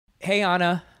Hey,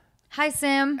 Anna. Hi,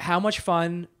 Sam. How much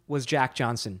fun was Jack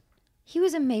Johnson? He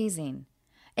was amazing.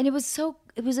 And it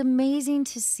was amazing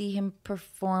to see him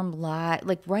perform live,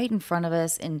 like right in front of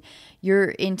us in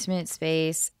your intimate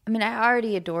space. I mean, I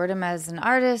already adored him as an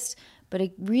artist, but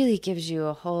it really gives you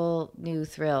a whole new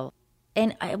thrill.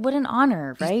 And what an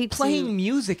honor, right? He's playing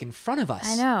music in front of us.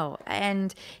 I know.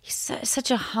 And he's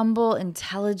such a humble,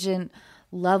 intelligent,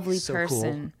 lovely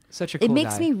person. Cool. Such a cool guy. It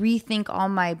makes me rethink all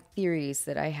my theories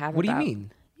that I have What do you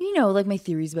mean? You know, like my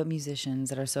theories about musicians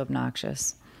that are so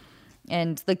obnoxious.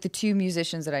 And like the two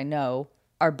musicians that I know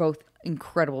are both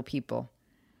incredible people.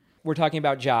 We're talking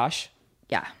about Josh.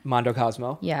 Yeah. Mondo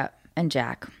Cosmo. Yeah. And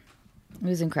Jack. It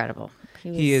was incredible.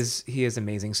 He is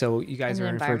amazing. So you guys are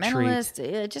in for a treat.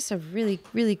 Environmentalist, just a really,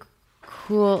 really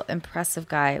cool, impressive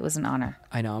guy. It was an honor.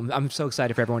 I know. I'm so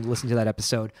excited for everyone to listen to that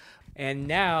episode. And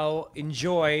now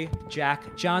enjoy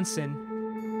Jack Johnson.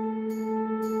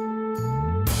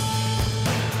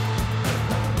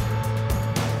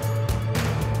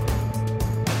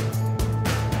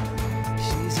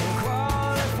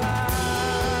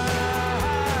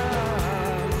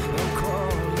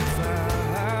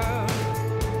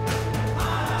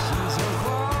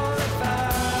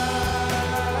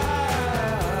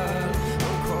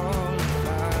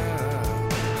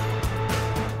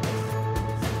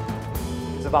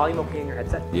 Volume okay in your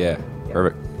headset? Yeah.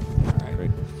 Perfect. All right.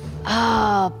 Great.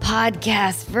 Oh,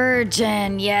 podcast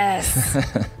virgin, yes.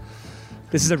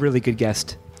 This is a really good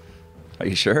guest. Are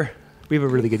you sure? We have a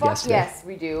really good guest today. Yes,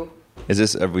 we do.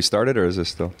 Have we started or is this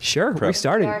still? Sure, prep? we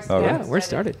started. Yeah, We're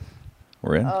started.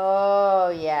 We're in?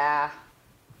 Oh, yeah.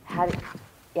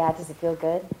 Does it feel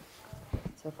good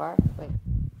so far? Wait.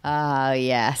 Oh,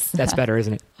 yes. That's better,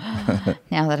 isn't it?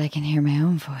 Now that I can hear my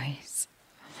own voice.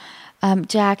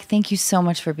 Jack, thank you so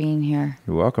much for being here.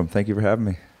 You're welcome. Thank you for having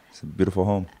me. It's a beautiful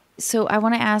home. So I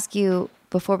want to ask you,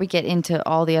 before we get into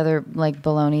all the other like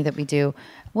baloney that we do,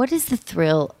 what is the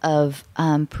thrill of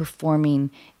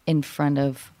performing in front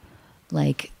of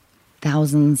like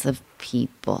thousands of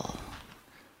people?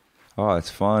 Oh,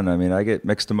 it's fun. I mean, I get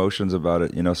mixed emotions about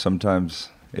it. You know, sometimes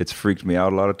it's freaked me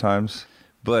out a lot of times,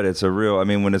 but it's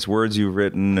when it's words you've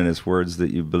written and it's words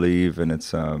that you believe and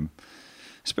it's,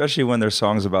 especially when there's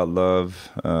songs about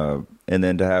love, and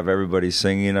then to have everybody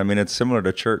singing. I mean, it's similar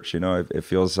to church, you know, it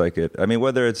feels like it. I mean,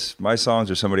 whether it's my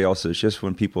songs or somebody else's, just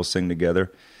when people sing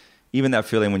together, even that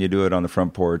feeling when you do it on the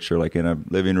front porch or like in a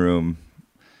living room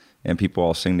and people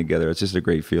all sing together, it's just a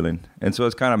great feeling. And so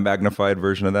it's kind of a magnified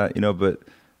version of that, you know, but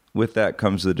with that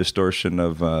comes the distortion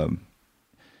of, I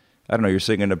don't know, you're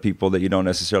singing to people that you don't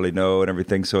necessarily know and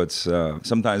everything. So it's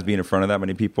sometimes being in front of that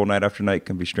many people night after night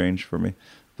can be strange for me.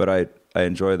 But I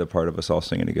enjoy the part of us all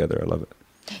singing together. I love it.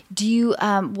 Do you,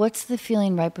 what's the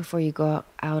feeling right before you go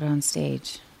out on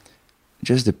stage? It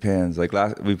just depends. Like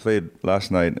we played last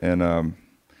night and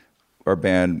our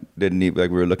band didn't need,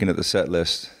 like we were looking at the set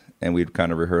list and we'd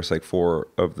kind of rehearsed like 4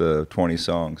 of the 20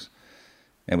 songs.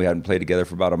 And we hadn't played together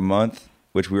for about a month,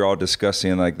 which we were all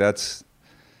discussing. Like that's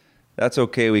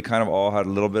okay. We kind of all had a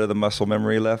little bit of the muscle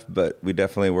memory left, but we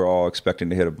definitely were all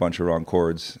expecting to hit a bunch of wrong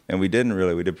chords. And we didn't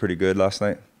really. We did pretty good last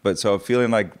night. But so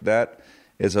feeling like that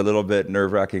is a little bit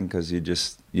nerve-wracking because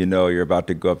you know you're about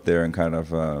to go up there and kind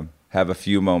of have a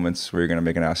few moments where you're going to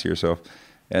make an ass of yourself.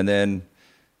 And then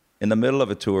in the middle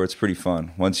of a tour, it's pretty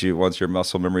fun. Once your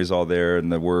muscle memory's all there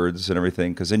and the words and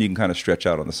everything, because then you can kind of stretch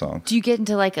out on the song. Do you get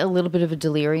into like a little bit of a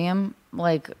delirium,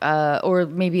 like, or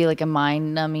maybe like a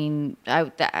mind-numbing?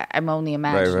 I'm only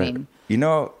imagining. Right. You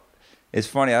know, it's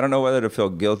funny. I don't know whether to feel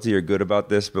guilty or good about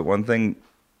this, but one thing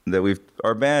that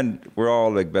our band, we're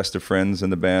all like best of friends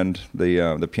in the band.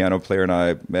 The piano player and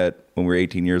I met when we were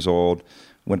 18 years old,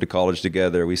 went to college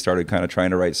together. We started kind of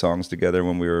trying to write songs together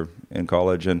when we were in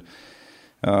college. And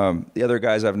the other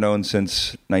guys I've known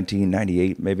since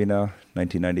 1998, maybe now,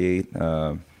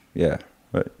 1998. Yeah.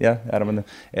 But yeah, Adam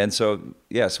and so,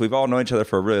 yes, we've all known each other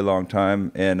for a really long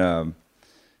time. And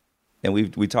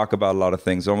we talk about a lot of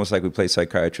things, almost like we play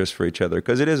psychiatrists for each other,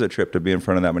 because it is a trip to be in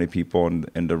front of that many people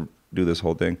and to do this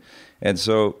whole thing. And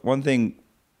so one thing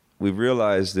we've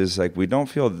realized is like we don't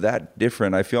feel that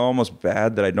different. I feel almost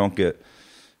bad that I don't get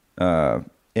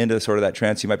into sort of that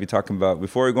trance you might be talking about.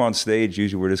 Before we go on stage,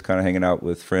 usually we're just kind of hanging out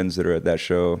with friends that are at that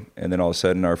show. And then all of a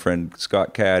sudden our friend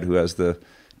Scott Cadd, who has the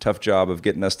tough job of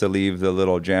getting us to leave the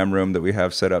little jam room that we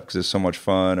have set up because it's so much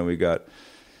fun, and we got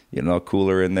a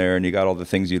cooler in there, and you got all the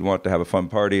things you'd want to have a fun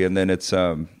party. And then it's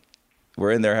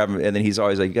we're in there having, and then he's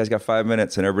always like, "You guys got 5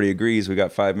 minutes," and everybody agrees we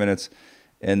got 5 minutes,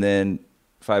 and then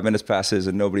 5 minutes passes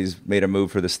and nobody's made a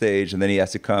move for the stage, and then he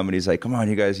has to come and he's like, "Come on,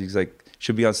 you guys," he's like,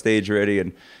 "should be on stage already."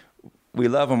 And we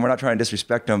love them. We're not trying to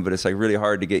disrespect them, but it's like really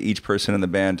hard to get each person in the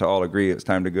band to all agree it's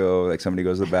time to go. Like somebody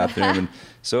goes to the bathroom. And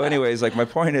so anyways, like my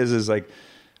point is like,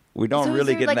 we don't So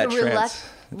really is there get in like that a trance.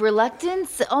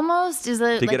 reluctance almost? Is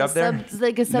it To like get up there?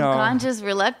 like a subconscious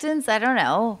reluctance? I don't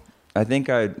know. I think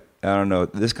I don't know.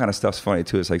 This kind of stuff's funny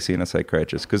too. It's like seeing a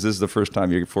psychiatrist because this is the first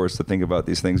time you're forced to think about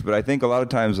these things. But I think a lot of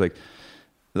times, like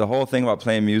the whole thing about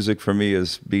playing music for me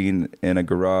is being in a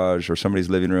garage or somebody's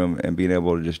living room and being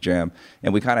able to just jam.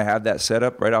 And we kind of have that set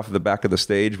up right off of the back of the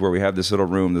stage where we have this little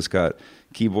room that's got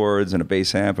keyboards and a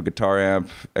bass amp, a guitar amp,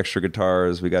 extra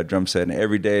guitars. We got drum set, and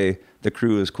every day the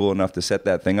crew is cool enough to set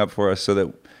that thing up for us so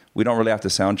that we don't really have to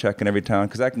sound check in every town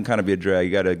because that can kind of be a drag.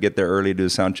 You got to get there early to do the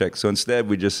sound check. So instead,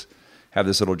 we just have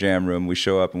this little jam room. We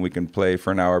show up and we can play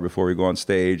for an hour before we go on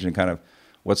stage and kind of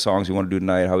what songs we want to do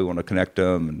tonight, how we want to connect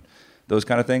them, and those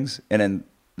kind of things. And then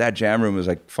that jam room is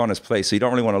like funnest place. So you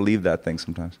don't really want to leave that thing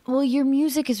sometimes. Well, your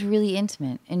music is really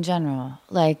intimate in general.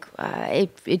 Like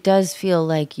it does feel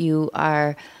like you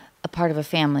are a part of a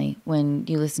family when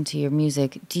you listen to your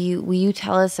music. Will you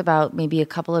tell us about maybe a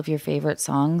couple of your favorite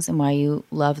songs and why you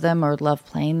love them or love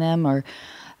playing them or?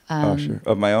 Oh, sure.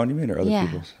 Of my own, you mean, or other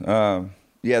people's?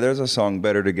 Yeah, there's a song,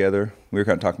 Better Together. We were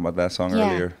kind of talking about that song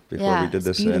earlier before we did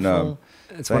this. It's beautiful.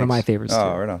 And It's one of my favorites, too.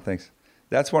 Oh, right on. Thanks.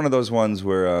 That's one of those ones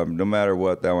where no matter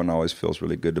what, that one always feels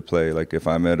really good to play. Like if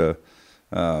I'm at a,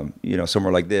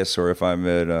 somewhere like this, or if I'm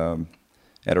at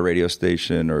a radio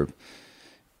station, or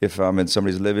if I'm in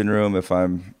somebody's living room, if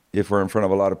we're in front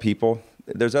of a lot of people.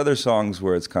 There's other songs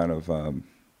where it's kind of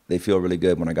they feel really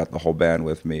good when I got the whole band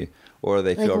with me, or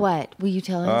they like feel what? Will you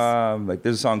tell us? like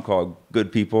there's a song called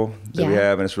 "Good People" that we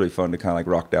have, and it's really fun to kind of like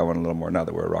rock that one a little more. Now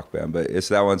that we're a rock band, but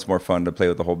that one's more fun to play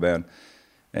with the whole band.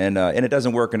 And it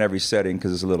doesn't work in every setting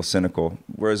because it's a little cynical.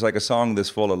 Whereas like a song that's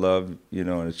full of love,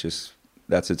 and it's just,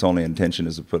 that's its only intention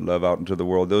is to put love out into the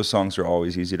world. Those songs are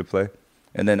always easy to play.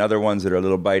 And then other ones that are a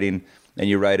little biting, and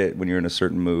you write it when you're in a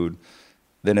certain mood,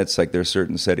 then it's like there's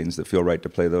certain settings that feel right to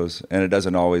play those. And it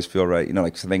doesn't always feel right.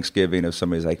 Like Thanksgiving, if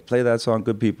somebody's like, play that song,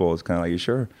 Good People, it's kind of like, you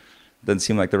sure? Doesn't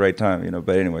seem like the right time,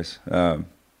 But anyways,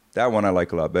 that one I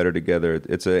like a lot, Better Together.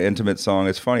 It's an intimate song.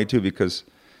 It's funny too because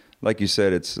like you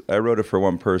said, I wrote it for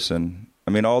one person. I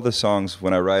mean, all the songs,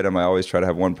 when I write them, I always try to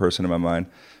have one person in my mind.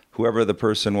 Whoever the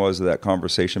person was that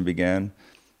conversation began.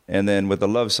 And then with the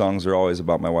love songs, they're always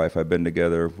about my wife. I've been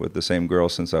together with the same girl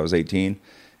since I was 18.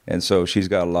 And so she's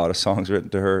got a lot of songs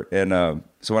written to her. And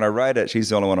so when I write it, she's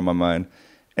the only one on my mind.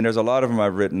 And there's a lot of them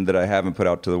I've written that I haven't put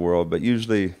out to the world. But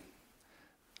usually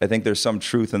I think there's some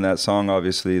truth in that song,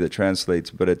 obviously, that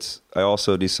translates, but I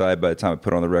also decide by the time I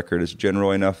put it on the record, it's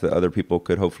general enough that other people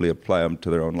could hopefully apply them to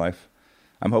their own life.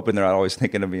 I'm hoping they're not always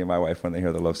thinking of me and my wife when they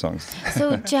hear the love songs.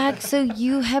 So, Jack,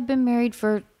 you have been married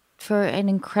for an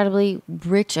incredibly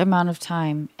rich amount of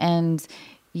time, and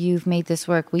you've made this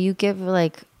work. Will you give,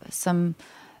 like, some,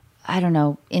 I don't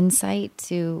know, insight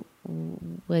to,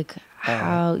 like,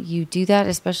 how you do that,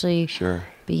 especially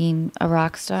being a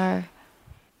rock star?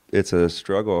 It's a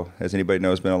struggle. As anybody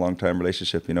knows, it's been a long-time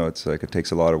relationship. It's like it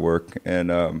takes a lot of work. And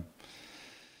I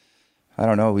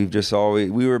don't know,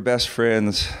 we were best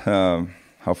friends.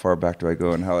 How far back do I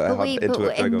go and how into it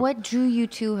do I go? What drew you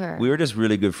to her? We were just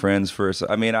really good friends first.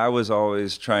 I mean, I was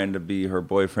always trying to be her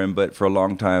boyfriend, but for a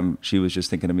long time, she was just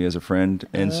thinking of me as a friend.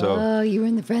 And so you were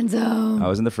in the friend zone. I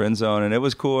was in the friend zone, and it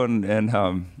was cool. And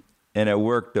it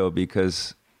worked, though,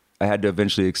 because I had to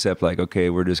eventually accept, like,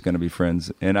 okay, we're just going to be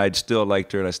friends. And I still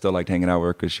liked her, and I still liked hanging out with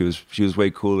her because she was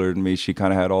way cooler than me. She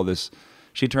kind of had all this.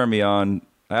 She turned me on.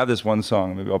 I have this one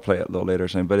song. Maybe I'll play it a little later or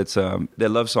something. But it's the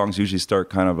love songs usually start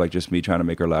kind of like just me trying to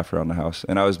make her laugh around the house.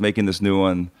 And I was making this new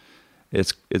one.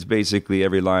 It's basically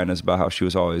every line is about how she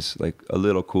was always like a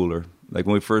little cooler. Like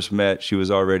when we first met, she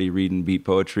was already reading beat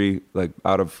poetry, like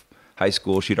out of high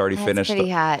school. She'd already finished. That's pretty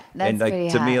hot. That's pretty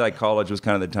hot. To me, like college was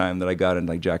kind of the time that I got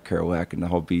into like Jack Kerouac and the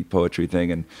whole beat poetry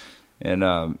thing.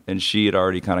 And she had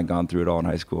already kind of gone through it all in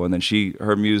high school. And then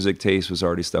her music taste was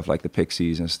already stuff like the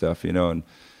Pixies and stuff, and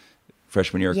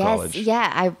freshman year of college.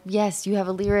 Yes, you have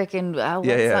a lyric and song?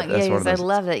 That's one of those. I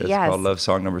love that. It's yes, called Love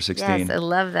Song Number 16. Yes, I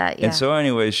love that. Yeah. And so,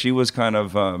 anyways, she was kind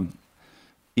of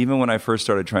even when I first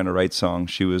started trying to write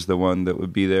songs, she was the one that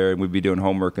would be there, and we'd be doing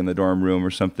homework in the dorm room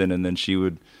or something, and then she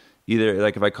would either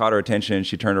like if I caught her attention and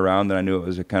she turned around, then I knew it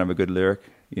was a kind of a good lyric,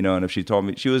 And if she told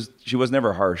me she was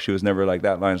never harsh, she was never like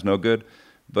that line's no good.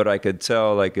 But I could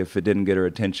tell, like, if it didn't get her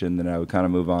attention, then I would kind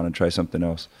of move on and try something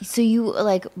else. So you,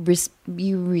 like,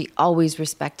 always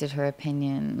respected her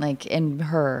opinion, like, in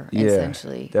her,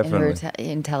 essentially. Definitely. In her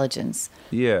intelligence.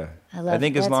 Yeah. I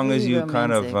think as long as you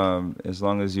kind of, as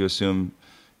long as you assume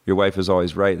your wife is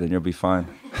always right, then you'll be fine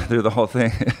through the whole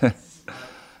thing.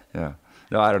 Yeah.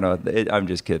 No, I don't know. I'm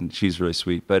just kidding. She's really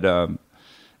sweet, but I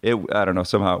don't know.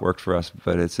 Somehow it worked for us,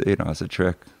 but it's it's a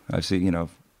trick. I've seen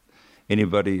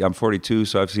anybody. I'm 42,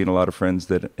 so I've seen a lot of friends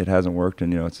that it hasn't worked,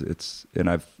 and and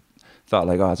I've thought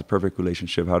like, oh, it's a perfect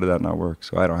relationship. How did that not work?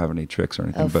 So I don't have any tricks or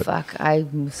anything. Oh, fuck.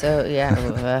 I'm so,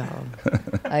 yeah.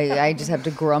 I just have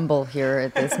to grumble here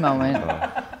at this moment.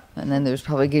 And then there's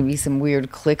probably going to be some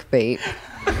weird clickbait.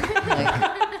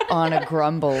 Like, Anna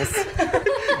grumbles.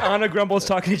 Anna grumbles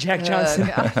talking to Jack Johnson.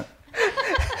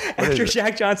 After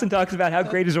Jack Johnson talks about how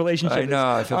great his relationship I know.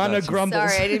 I is. feel Anna bad.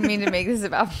 grumbles. Sorry, I didn't mean to make this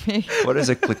about me. What is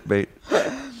a clickbait?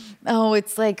 Oh,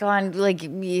 it's like on, like,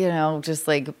 just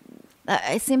like,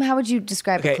 Sam, how would you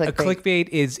describe Okay, a clickbait? a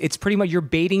clickbait it's pretty much you're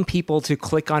baiting people to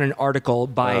click on an article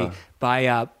by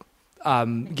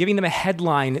giving them a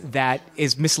headline that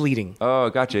is misleading. Oh,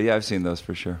 gotcha. Yeah, I've seen those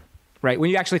for sure. Right.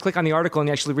 When you actually click on the article and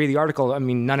you actually read the article, I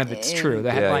mean, none of it's true. The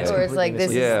headline's yeah. Or it's like, this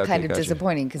completely is Yeah, okay, kind of gotcha.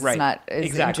 disappointing because Right. it's not as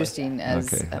Exactly. interesting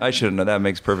as... Okay. I should know. That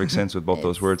makes perfect sense with both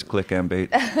those words, click and bait.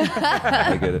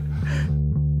 I get it.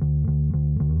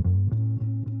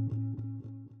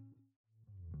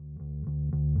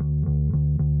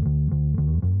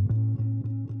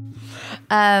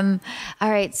 All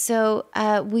right. So,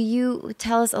 will you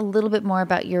tell us a little bit more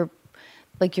about your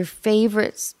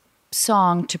favorite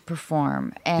song to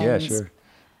perform? And Yeah, sure.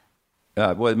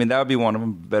 Well, I mean, that would be one of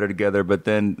them, Better Together, but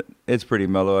then it's pretty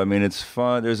mellow. I mean, it's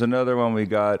fun. There's another one we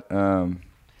got.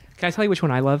 Can I tell you which one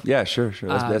I love? Yeah, sure.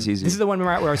 That's easy. This is the one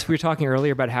where we were talking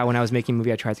earlier about how when I was making a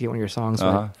movie, I tried to get one of your songs,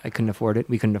 but I couldn't afford it.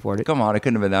 We couldn't afford it. Come on, it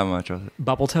couldn't have been that much, was it?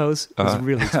 Bubble Toes was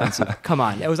really expensive. Come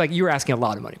on. It was like you were asking a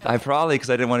lot of money. I probably, because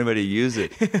I didn't want anybody to use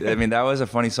it. I mean, that was a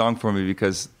funny song for me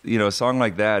because, a song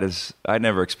like that I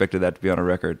never expected that to be on a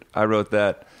record. I wrote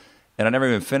that, and I never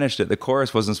even finished it. The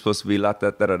chorus wasn't supposed to be la da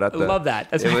da da da. I love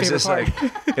that. That's It my was favorite just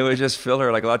part. like, it was just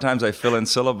filler. Like a lot of times I fill in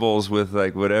syllables with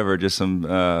like whatever, just some,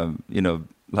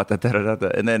 la da da da da.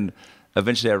 And then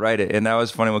eventually I write it. And that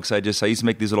was funny because I used to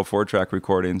make these little 4-track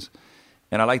recordings.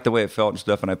 And I liked the way it felt and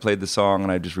stuff. And I played the song and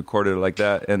I just recorded it like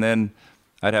that. And then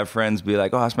I'd have friends be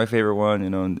like, oh, that's my favorite one,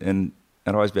 and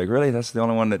I'd always be like, really? That's the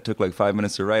only one that took like 5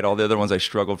 minutes to write. All the other ones I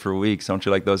struggled for weeks. Don't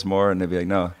you like those more? And they'd be like,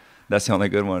 no, that's the only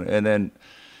good one. And then,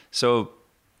 so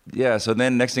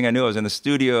then next thing I knew, I was in the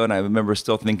studio and I remember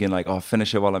still thinking like, oh,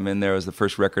 finish it while I'm in there. It was the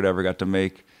first record I ever got to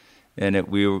make. And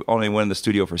we only went in the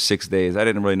studio for 6 days. I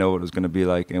didn't really know what it was going to be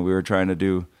like. And we were trying to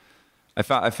do,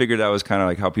 I figured that was kind of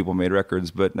like how people made records,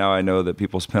 but now I know that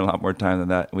people spend a lot more time than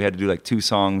that. We had to do like 2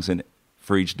 songs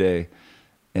for each day.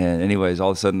 And anyways,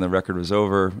 all of a sudden the record was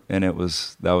over and that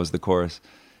was the chorus.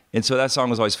 And so that song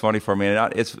was always funny for me. And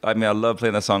I love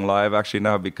playing that song live actually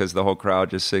now because the whole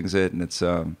crowd just sings it and it's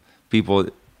people.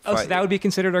 Oh, so that would be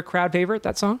considered a crowd favorite,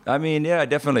 that song? I mean, yeah,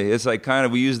 definitely. It's like kind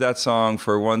of, we use that song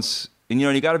for once. And,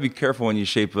 you got to be careful when you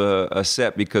shape a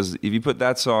set because if you put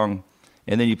that song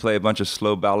and then you play a bunch of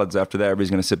slow ballads after that, everybody's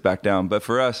going to sit back down. But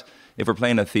for us, if we're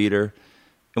playing a theater,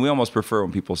 and we almost prefer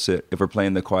when people sit, if we're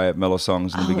playing the quiet, mellow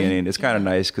songs in the beginning, it's kind of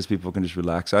nice because people can just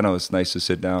relax. I know it's nice to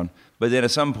sit down. But then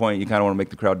at some point, you kind of want to make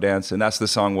the crowd dance, and that's the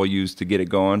song we'll use to get it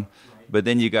going. But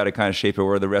then you got to kind of shape it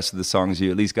where the rest of the songs,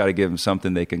 you at least got to give them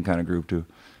something they can kind of groove to.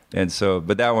 And so,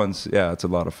 but that one's, it's a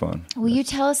lot of fun. Will you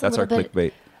tell us a That's little our bit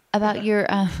clickbait. about your?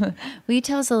 Will you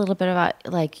tell us a little bit about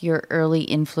like your early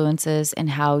influences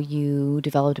and how you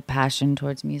developed a passion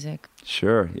towards music?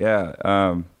 Sure.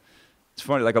 Yeah. It's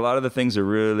funny. Like a lot of the things that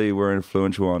really were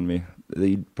influential on me.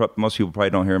 Most people probably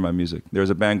don't hear my music. There's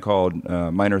a band called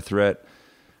Minor Threat,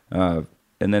 and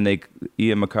then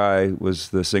Ian Mackay was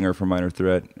the singer for Minor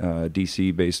Threat,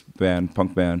 DC-based band,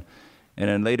 punk band. And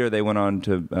then later they went on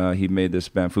to, he made this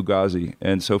band, Fugazi.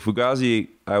 And so Fugazi,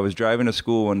 I was driving to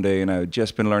school one day and I had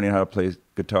just been learning how to play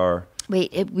guitar.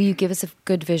 Wait, will you give us a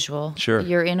good visual? Sure.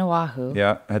 You're in Oahu.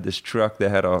 Yeah, I had this truck that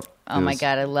had a... Oh my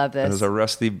God, I love this. It was a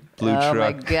rusty blue Oh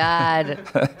truck. my God.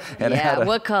 And it yeah, had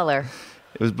what color?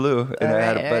 It was blue,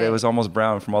 and but it was almost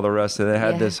brown from all the rust. And it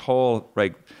had this hole,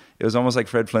 like it was almost like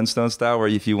Fred Flintstone style, where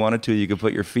if you wanted to, you could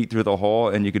put your feet through the hole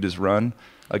and you could just run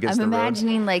against the road. I'm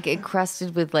imagining like it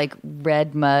crusted with like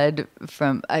red mud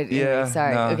from.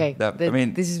 Sorry. No, okay.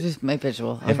 This is just my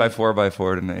visual. If I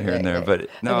 4x4 in here and there, but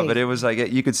no, Okay. but it was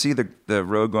like you could see the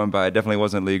road going by. It definitely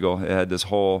wasn't legal. It had this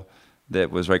hole that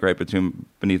was right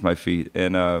beneath my feet,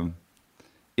 and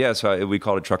so we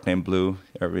called it Truck Named Blue.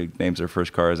 Everybody names their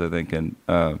first cars, I think, and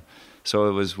so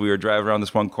it was. We were driving around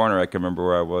this one corner. I can remember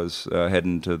where I was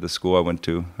heading to the school I went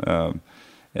to,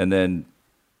 and then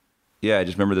I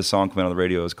just remember the song coming on the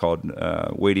radio. It's called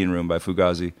 "Waiting Room" by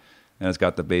Fugazi, and it's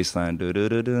got the bass line.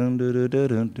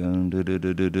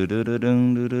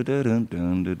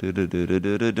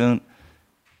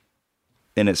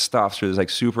 and it stops for this like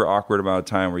super awkward amount of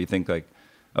time where you think like,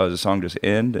 oh, does the song just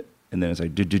end? And then it's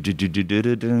like,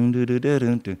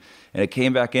 and it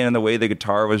came back in, and the way the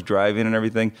guitar was driving and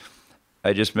everything,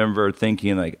 I just remember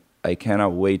thinking like, I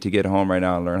cannot wait to get home right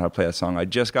now and learn how to play that song. I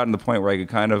just gotten to the point where I could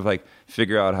kind of like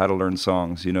figure out how to learn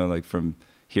songs, you know, like from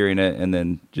hearing it and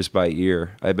then just by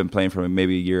ear. I've been playing for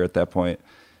maybe a year at that point,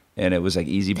 and it was like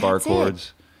easy bar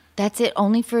chords. That's it,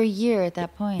 only for a year at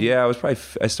that point. Yeah, I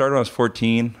started when I was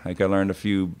 14. Like I learned a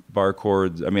few bar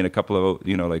chords. I mean, a couple of,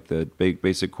 you know, like the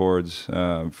basic chords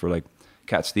for like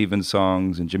Cat Stevens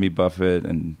songs and Jimmy Buffett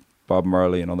and Bob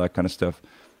Marley and all that kind of stuff.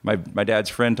 My dad's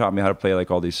friend taught me how to play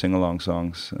like all these sing-along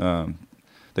songs.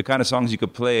 The kind of songs you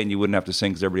could play and you wouldn't have to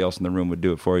sing because everybody else in the room would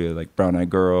do it for you, like Brown Eyed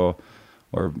Girl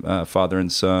or Father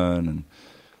and Son.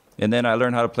 And then I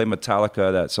learned how to play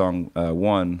Metallica. That song,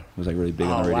 One, was like really big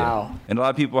on the radio. Wow. And a lot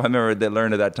of people I remember that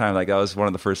learned at that time, like that was one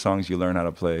of the first songs you learn how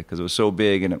to play because it was so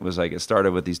big, and it was like, it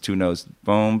started with these two notes,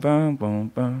 boom, boom, boom,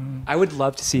 boom. I would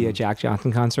love to see a Jack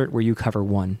Johnson concert where you cover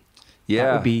One. Yeah.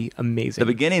 That would be amazing. The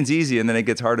beginning's easy, and then it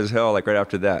gets hard as hell, like right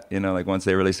after that, you know, like once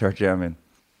they really start jamming.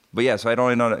 But yeah, so I don't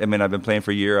really know, I mean, I've been playing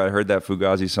for a year. I heard that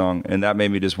Fugazi song, and that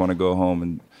made me just want to go home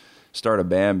and start a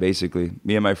band, basically.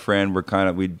 Me and my friend were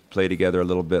we'd play together a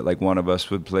little bit. Like one of us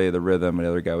would play the rhythm, and the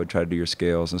other guy would try to do your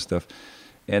scales and stuff.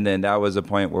 And then that was a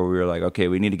point where we were like, okay,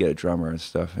 we need to get a drummer and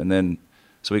stuff. And then,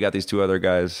 so we got these two other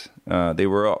guys. We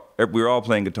were all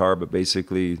playing guitar, but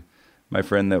basically my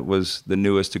friend that was the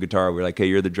newest to guitar, we were like, hey,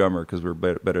 you're the drummer because we're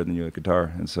better than you at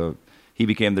guitar. And so he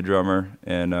became the drummer,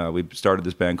 and we started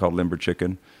this band called Limber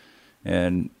Chicken.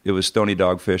 And it was Stony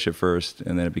Dogfish at first,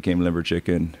 and then it became Limber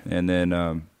Chicken. And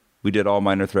then we did all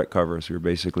Minor Threat covers. We were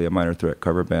basically a Minor Threat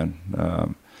cover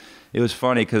band. It was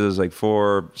funny because it was like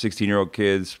 4 16-year-old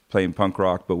kids playing punk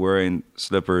rock but wearing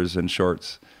slippers and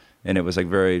shorts. And it was like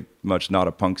very much not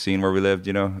a punk scene where we lived,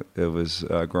 you know. It was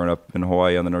growing up in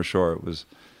Hawaii on the North Shore. It was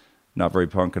not very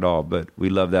punk at all, but we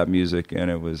loved that music,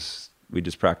 and we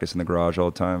just practiced in the garage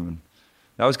all the time. And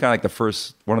that was kind of like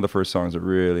one of the first songs that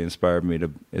really inspired me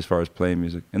as far as playing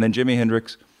music. And then Jimi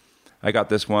Hendrix, I got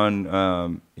this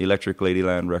one Electric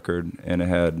Ladyland record, and it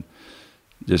had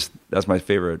that's my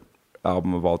favorite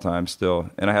album of all time still.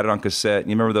 And I had it on cassette.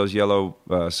 You remember those yellow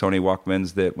Sony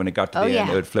Walkmans that when it got to the end,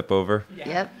 it would flip over? Yeah.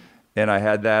 Yep. And I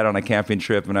had that on a camping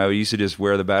trip, and I used to just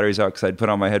wear the batteries out because I'd put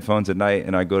on my headphones at night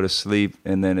and I'd go to sleep.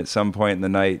 And then at some point in the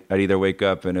night, I'd either wake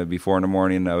up and it'd be 4 a.m,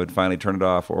 and I would finally turn it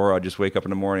off, or I'd just wake up in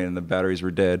the morning and the batteries were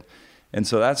dead. And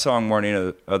so that song more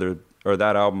than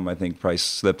that album, I think, probably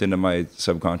slipped into my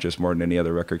subconscious more than any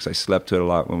other record because I slept to it a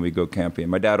lot when we go camping.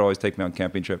 My dad would always take me on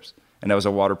camping trips, and that was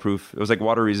it was like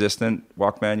water resistant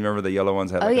Walkman. You remember the yellow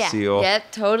ones had like a seal? Yeah,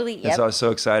 totally. Yep. And so I was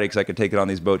so excited because I could take it on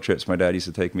these boat trips my dad used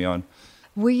to take me on.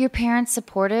 Were your parents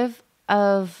supportive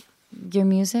of your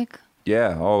music?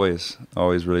 Yeah, always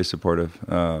really supportive.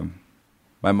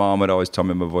 My mom would always tell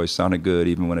me my voice sounded good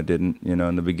even when it didn't, you know,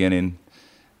 in the beginning.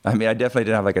 I mean, I definitely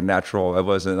didn't have like a natural, I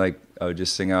wasn't like, I would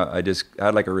just sing out. I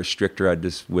had like a restrictor. I'd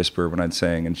just whisper when I'd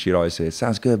sing, and she'd always say, it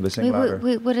sounds good, but sing louder.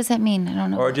 Wait, what does that mean? I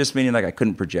don't know. Or just meaning like I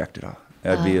couldn't project it all.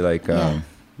 I'd be like,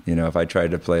 you know, if I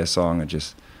tried to play a song, I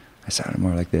sounded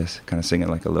more like this, kind of singing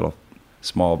like a little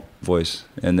small voice.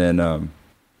 And then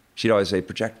she'd always say,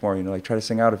 project more, you know, like try to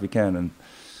sing out if you can. And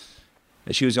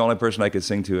she was the only person I could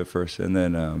sing to at first. And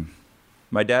then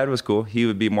my dad was cool. He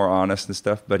would be more honest and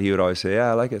stuff, but he would always say,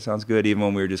 yeah, I like it, sounds good, even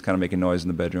when we were just kind of making noise in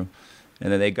the bedroom.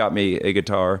 And then they got me a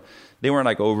guitar. They weren't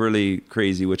like overly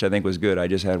crazy, which I think was good. I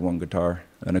just had one guitar,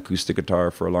 an acoustic guitar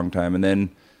for a long time. And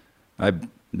then I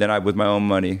with my own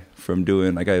money from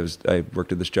doing, like I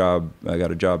worked at this job, I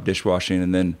got a job dishwashing,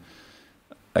 and then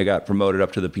I got promoted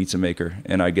up to the pizza maker,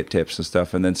 and I get tips and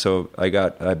stuff. And then so I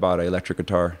bought an electric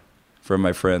guitar from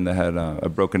my friend that had a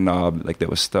broken knob, like that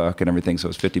was stuck and everything. So it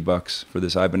was $50 for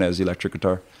this Ibanez electric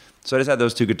guitar. So I just had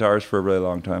those two guitars for a really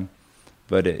long time.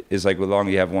 But it's like, as long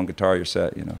as you have one guitar, you're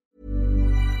set, you know.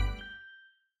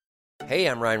 Hey,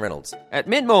 I'm Ryan Reynolds. At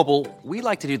Mint Mobile, we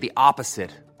like to do the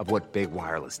opposite of what Big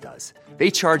Wireless does.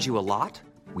 They charge you a lot.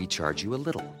 We charge you a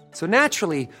little. So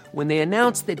naturally, when they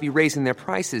announced they'd be raising their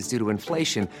prices due to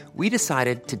inflation, we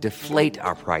decided to deflate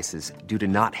our prices due to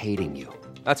not hating you.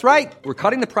 That's right. We're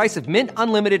cutting the price of Mint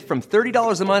Unlimited from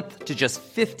 $30 a month to just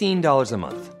 $15 a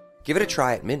month. Give it a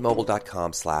try at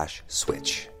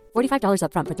mintmobile.com/switch. $45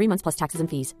 up front for 3 months plus taxes and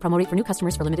fees. Promo rate for new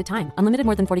customers for limited time. Unlimited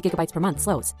more than 40 gigabytes per month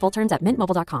slows. Full terms at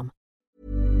mintmobile.com.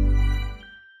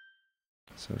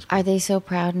 So it's cool. Are they so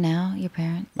proud now, your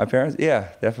parents? My parents, yeah,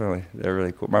 definitely. They're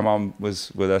really cool. My mom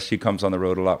was with us. She comes on the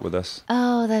road a lot with us.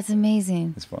 Oh, that's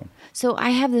amazing. It's fun. So I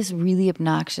have this really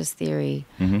obnoxious theory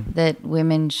that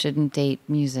women shouldn't date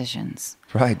musicians.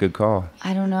 Right, good call.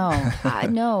 I don't know.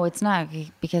 No, it's not,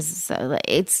 because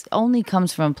it's only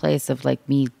comes from a place of like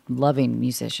me loving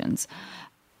musicians.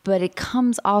 But it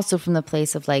comes also from the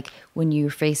place of like when you're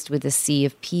faced with a sea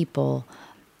of people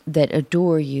that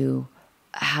adore you,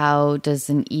 how does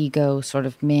an ego sort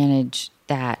of manage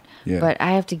that? Yeah. But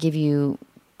I have to give you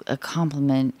a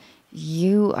compliment.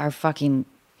 You are fucking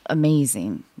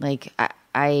amazing. Like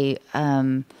we've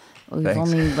Thanks.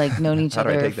 only like known each How do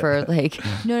I other take that? for like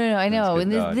no, I know. good.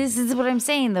 And No, this is what I'm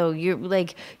saying though. You're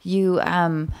like you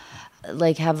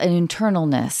like have an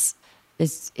internalness.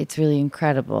 It's really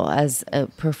incredible as a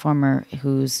performer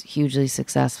who's hugely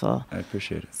successful. I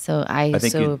appreciate it. So I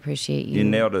think so appreciate you. You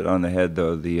nailed it on the head,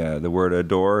 though. The word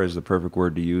adore is the perfect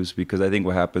word to use, because I think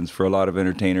what happens for a lot of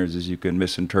entertainers is you can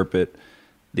misinterpret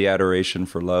the adoration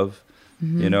for love,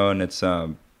 you know, and it's,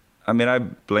 I mean, I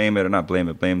blame it, or not blame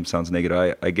it, blame sounds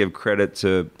negative. I give credit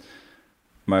to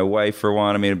my wife, for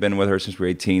one. I mean, I've been with her since we were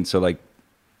 18, so like,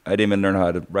 I didn't even learn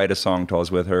how to write a song until I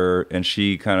was with her, and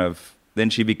she then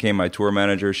she became my tour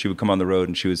manager. She would come on the road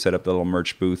and she would set up the little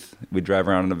merch booth. We'd drive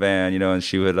around in the van, you know, and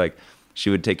she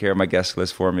would take care of my guest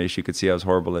list for me. She could see I was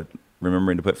horrible at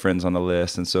remembering to put friends on the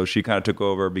list. And so she kind of took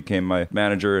over, became my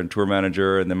manager and tour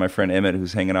manager. And then my friend Emmett,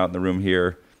 who's hanging out in the room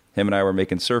here, him and I were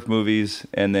making surf movies.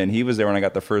 And then he was there when I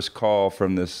got the first call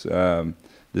from this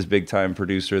big time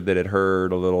producer that had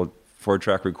heard a little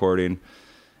 4-track recording.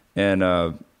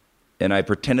 And I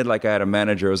pretended like I had a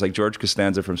manager. It was like George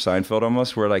Costanza from Seinfeld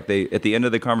almost, where like at the end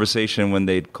of the conversation, when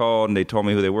they'd called and they told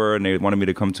me who they were and they wanted me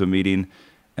to come to a meeting,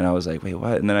 and I was like, wait,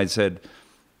 what? And then I said,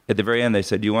 at the very end, they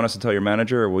said, do you want us to tell your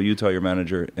manager or will you tell your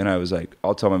manager? And I was like,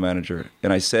 I'll tell my manager.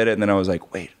 And I said it, and then I was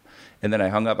like, wait. And then I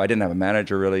hung up. I didn't have a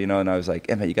manager really, you know, and I was like,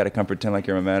 Emmett, you got to come pretend like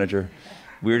you're my manager.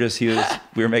 We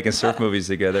were making surf movies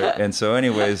together. And so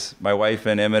anyways, my wife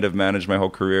and Emmett have managed my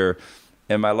whole career.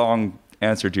 And my long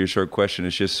answer to your short question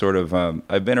is just sort of,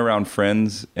 I've been around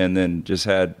friends and then just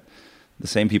had the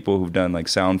same people who've done like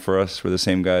sound for us were the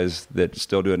same guys that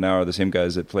still do it now, are the same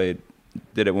guys that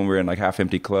did it when we were in like half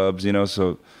empty clubs, you know?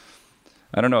 So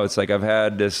I don't know. It's like, I've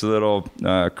had this little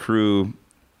crew.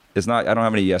 I don't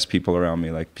have any yes people around me.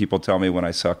 Like people tell me when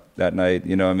I suck that night,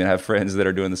 you know, I mean, I have friends that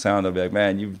are doing the sound. They'll be like,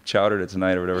 man, you've chowdered it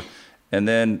tonight or whatever. And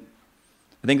then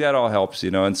I think that all helps, you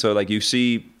know? And so like you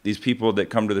see these people that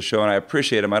come to the show and I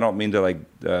appreciate them. I don't mean to like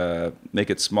make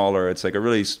it smaller. It's like a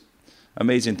really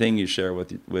amazing thing you share with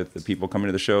the people coming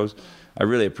to the shows. I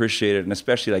really appreciate it. And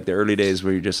especially like the early days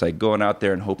where you're just like going out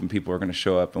there and hoping people are going to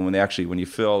show up. And when you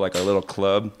fill like a little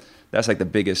club, that's like the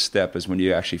biggest step, is when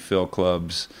you actually fill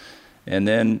clubs. And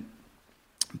then,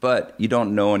 but you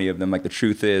don't know any of them. Like the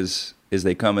truth is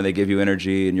they come and they give you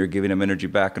energy and you're giving them energy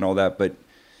back and all that. But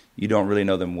you don't really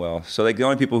know them well. So like the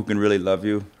only people who can really love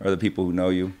you are the people who know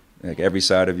you, like every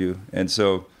side of you. And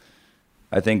so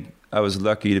I think I was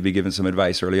lucky to be given some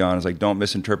advice early on. It's like, don't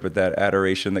misinterpret that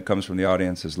adoration that comes from the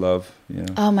audience as love, you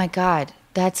know? Oh my God,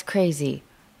 that's crazy.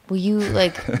 Will you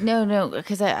like, no,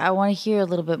 because I want to hear a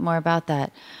little bit more about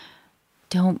that.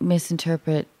 Don't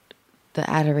misinterpret the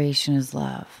adoration as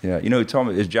love. Yeah, you know who told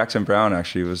me, is Jackson Browne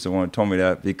actually was the one who told me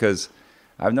that, because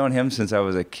I've known him since I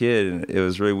was a kid, and it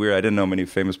was really weird. I didn't know many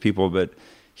famous people, but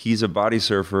he's a body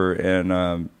surfer,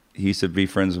 and he used to be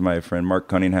friends with my friend Mark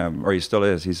Cunningham, or he still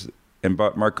is.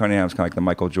 Mark Cunningham's kind of like the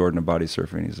Michael Jordan of body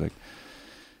surfing. He's like,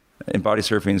 and body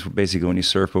surfing is basically when you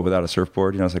surf but without a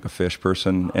surfboard. You know, it's like a fish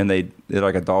person, and they're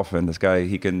like a dolphin. This guy,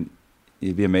 you'd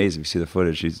be amazed if you see the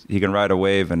footage. He can ride a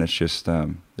wave, and it's just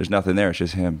there's nothing there. It's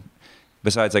just him,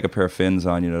 besides like a pair of fins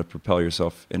on, you know, to propel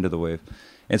yourself into the wave.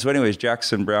 And so anyways,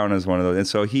 Jackson Browne is one of those. And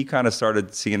so he kind of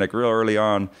started seeing like real early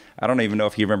on. I don't even know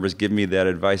if he remembers giving me that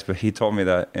advice, but he told me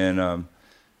that. And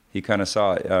he kind of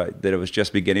saw that it was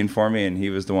just beginning for me. And he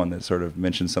was the one that sort of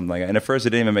mentioned something like that. And at first it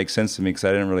didn't even make sense to me because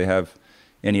I didn't really have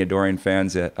any adoring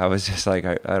fans yet. I was just like,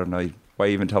 I don't know, why are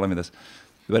you even telling me this?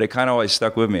 But it kind of always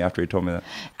stuck with me after he told me that.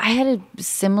 I had a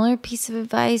similar piece of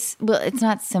advice. Well, it's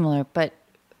not similar, but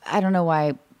I don't know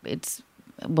why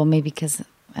maybe because...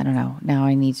 I don't know. Now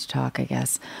I need to talk, I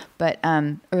guess. But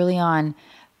early on,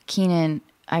 Keenen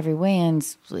Ivory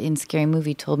Wayans in Scary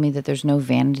Movie told me that there's no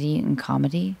vanity in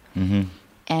comedy. Mm-hmm.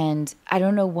 And I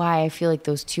don't know why I feel like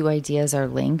those two ideas are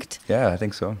linked. Yeah, I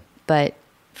think so. But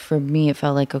for me, it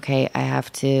felt like, okay, I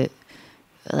have to,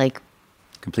 like...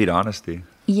 Complete honesty.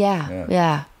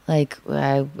 Yeah. Like,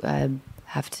 I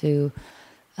have to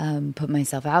put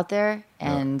myself out there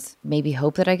and maybe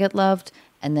hope that I get loved,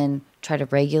 and then try to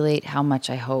regulate how much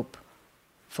I hope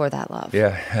for that love.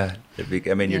 Yeah.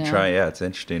 I mean, you're trying. Yeah, it's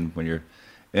interesting when you're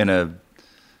in a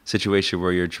situation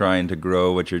where you're trying to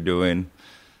grow what you're doing,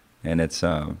 and it's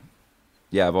I've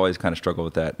always kind of struggled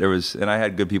with that. And I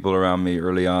had good people around me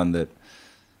early on that,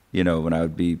 when I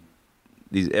would be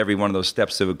every one of those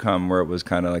steps that would come where it was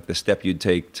kind of like the step you'd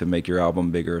take to make your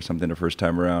album bigger or something the first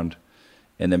time around,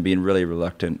 and then being really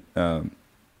reluctant.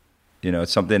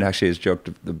 It's something actually is joked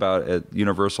about at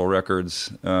Universal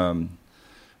Records,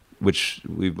 which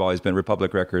we've always been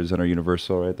Republic Records and our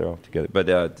Universal, right? They're all together.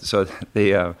 But so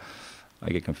they, I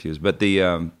get confused. But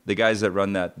the guys that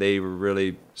run that, they were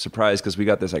really surprised because we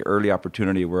got this like early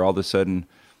opportunity where all of a sudden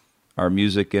our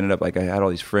music ended up like I had all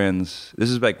these friends. This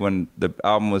is like when the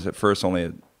album was at first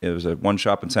it was at one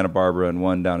shop in Santa Barbara and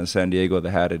one down in San Diego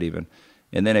that had it even.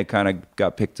 And then it kind of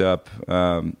got picked up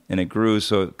and it grew.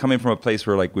 So coming from a place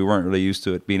where like we weren't really used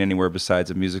to it being anywhere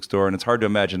besides a music store, and it's hard to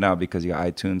imagine now because you got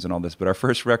iTunes and all this, but our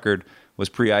first record was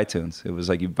pre-iTunes. It was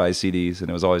like you buy CDs and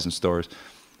it was always in stores.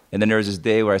 And then there was this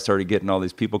day where I started getting all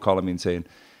these people calling me and saying,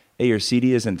 hey, your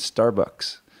CD is in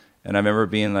Starbucks. And I remember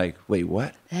being like, wait,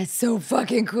 what? That's so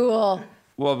fucking cool.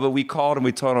 Well, but we called and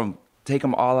we told them, take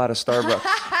them all out of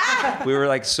Starbucks. We were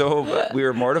like we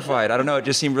were mortified. I don't know. It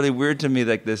just seemed really weird to me,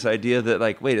 like this idea that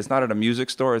like, wait, it's not at a music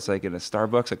store. It's like in a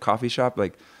Starbucks, a coffee shop.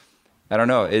 Like, I don't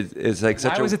know. It's like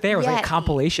such Why was it there? Was it like a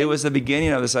compilation? It was the beginning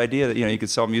of this idea that, you could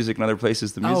sell music in other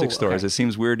places than music stores. Okay. It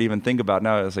seems weird to even think about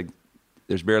now. It's like,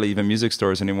 there's barely even music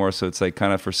stores anymore. So it's like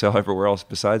kind of for sale everywhere else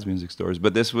besides music stores.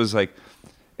 But this was like,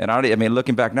 I mean,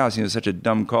 looking back now, it seems such a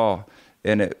dumb call.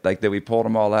 And it like that we pulled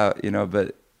them all out,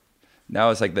 but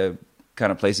now it's like the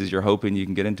kind of places you're hoping you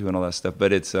can get into and all that stuff.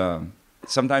 But it's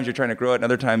sometimes you're trying to grow it, and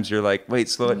other times you're like, wait,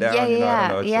 slow it down. Yeah, I don't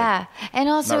know. It's yeah. And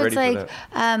also it's like,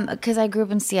 because I grew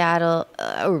up in Seattle,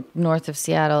 or north of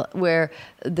Seattle, where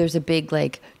there's a big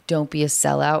like, don't be a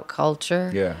sellout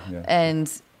culture. Yeah.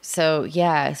 And so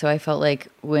I felt like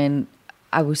when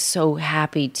I was so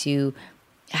happy to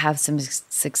have some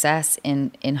success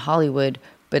in Hollywood,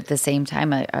 but at the same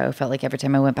time, I felt like every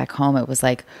time I went back home, it was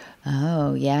like,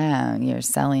 oh yeah, you're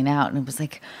selling out. And it was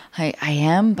like, I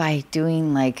am by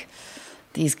doing like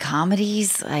these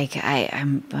comedies. Like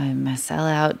I'm a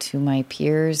sellout to my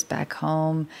peers back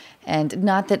home. And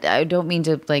not that I don't mean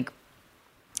to like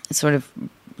sort of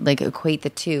like equate the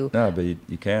two. No, but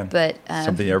you can. But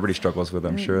something everybody struggles with,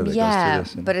 I'm sure. That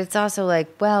goes through this. But it's also like,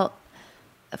 well,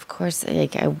 of course,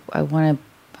 like I want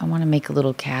to make a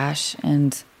little cash,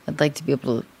 and I'd like to be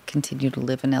able to continue to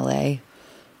live in LA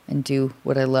and do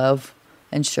what I love.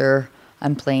 And sure,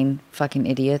 I'm playing fucking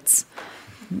idiots,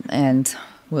 and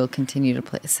we'll continue to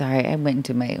play. Sorry, I went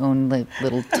into my own like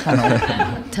little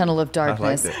tunnel of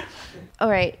darkness. I liked it. All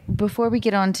right, before we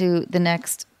get on to the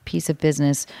next piece of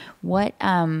business, what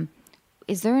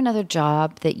is there another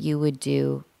job that you would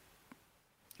do?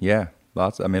 Yeah,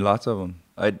 lots of them.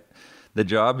 The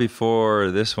job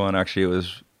before this one, actually,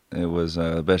 it was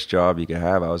the best job you could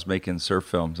have. I was making surf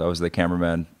films. I was the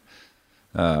cameraman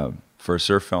for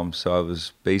surf films. So I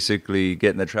was basically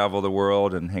getting to travel the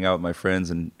world and hang out with my friends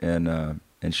and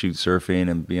shoot surfing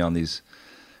and be on these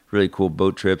really cool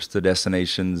boat trips to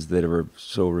destinations that were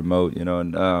so remote,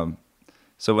 And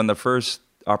so when the first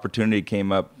opportunity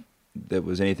came up that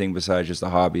was anything besides just a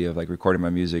hobby of like recording my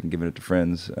music and giving it to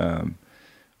friends,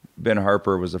 Ben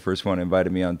Harper was the first one who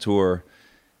invited me on tour,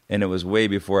 and it was way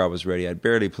before I was ready. I'd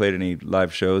barely played any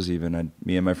live shows even.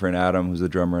 Me and my friend Adam, who's the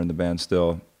drummer in the band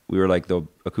still, we were like the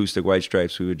acoustic White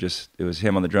Stripes. It was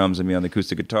him on the drums and me on the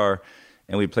acoustic guitar,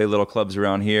 and we'd play little clubs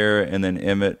around here, and then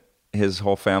Emmett, his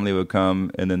whole family would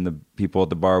come, and then the people at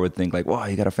the bar would think like, wow,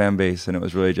 you got a fan base, and it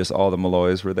was really just all the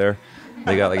Malloys were there.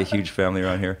 They got like a huge family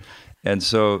around here. And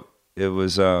so it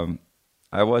was,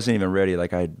 I wasn't even ready.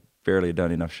 Like I'd barely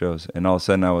done enough shows, and all of a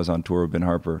sudden I was on tour with Ben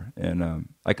Harper, and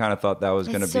I kind of thought that was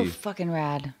going to be so fucking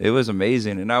rad. It was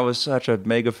amazing, and I was such a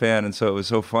mega fan, and so it was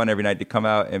so fun every night to come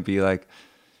out and be like,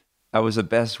 I was the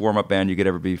best warm-up band you could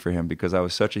ever be for him because I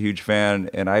was such a huge fan,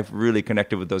 and I've really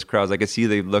connected with those crowds. I could see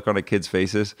the look on the kids'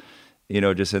 faces,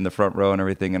 just in the front row and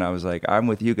everything, and I was like, I'm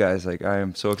with you guys. Like, I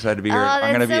am so excited to be here.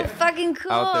 I'm That's gonna so fucking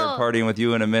cool. out there partying with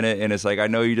you in a minute, and it's like, I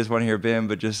know you just want to hear Ben,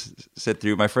 but just sit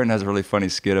through. My friend has a really funny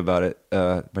skit about it.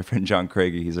 My friend John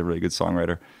Craigie, he's a really good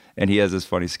songwriter, and he has this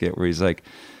funny skit where he's like,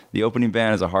 the opening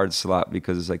band is a hard slot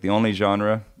because it's like the only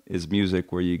genre is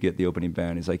music where you get the opening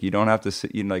band. He's like, you don't have to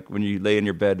sit, like when you lay in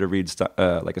your bed to read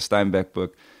like a Steinbeck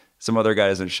book, some other guy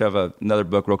doesn't shove another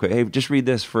book real quick. Hey, just read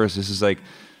this first. This is like,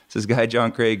 this guy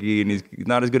John Craigie, and he's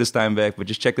not as good as Steinbeck, but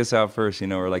just check this out first,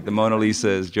 or like the Mona Lisa.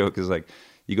 His joke is like,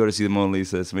 you go to see the Mona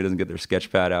Lisa, somebody doesn't get their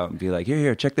sketch pad out and be like,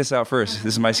 here, check this out first.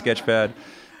 This is my sketch pad.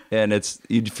 And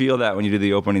you'd feel that when you do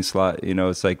the opening slot,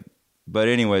 it's like, But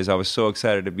anyways, I was so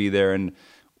excited to be there, and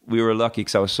we were lucky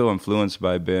because I was so influenced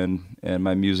by Ben, and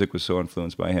my music was so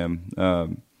influenced by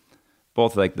him.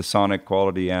 Both like the sonic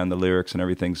quality and the lyrics and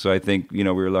everything. So I think, we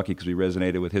were lucky because we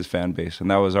resonated with his fan base,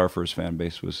 and that was our first fan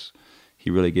base. Was he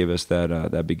really gave us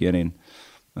that beginning.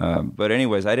 But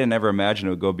anyways, I didn't ever imagine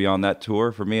it would go beyond that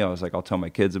tour. For me, I was like, I'll tell my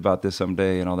kids about this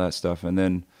someday and all that stuff, and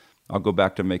then I'll go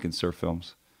back to making surf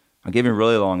films. I gave him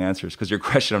really long answers because your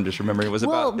question, I'm just remembering, was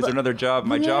about, is there another job?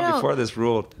 My job before this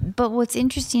ruled. But what's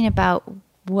interesting about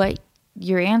what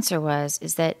your answer was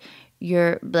is that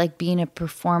you're like being a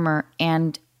performer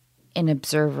and an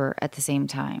observer at the same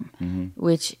time,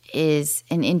 which is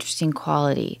an interesting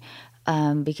quality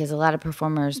because a lot of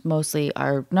performers mostly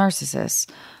are narcissists.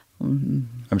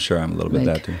 I'm sure I'm a little bit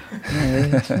that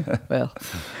too. Well,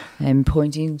 I'm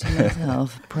pointing to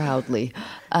myself proudly.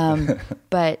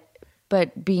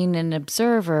 But being an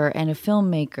observer and a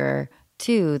filmmaker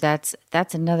too, that's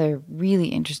another really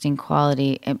interesting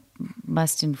quality. It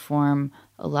must inform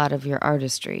a lot of your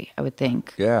artistry, I would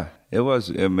think. Yeah, it was.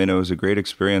 I mean, it was a great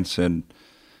experience, and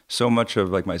so much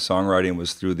of like my songwriting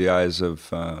was through the eyes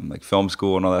of like film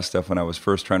school and all that stuff. When I was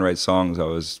first trying to write songs, I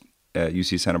was at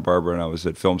UC Santa Barbara and I was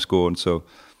at film school, and so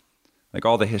like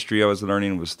all the history I was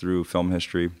learning was through film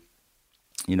history.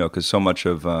 Because so much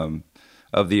of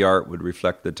the art would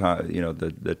reflect the time,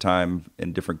 the time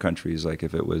in different countries. Like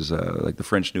if it was like the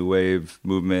French New Wave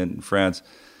movement in France,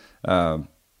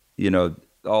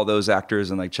 all those actors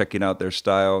and like checking out their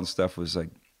style and stuff was like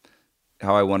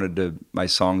how I wanted my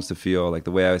songs to feel, like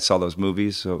the way I saw those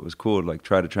movies. So it was cool to like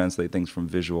try to translate things from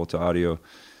visual to audio.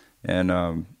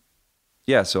 And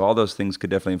so all those things could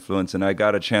definitely influence. And I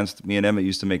got a chance, me and Emmett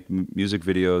used to make music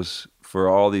videos for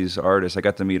all these artists. I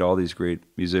got to meet all these great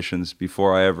musicians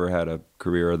before I ever had a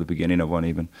career or the beginning of one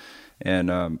even.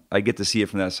 And I get to see it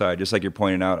from that side. Just like you're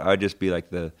pointing out, I'd just be like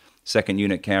the second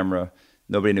unit camera.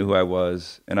 Nobody knew who I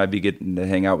was. And I'd be getting to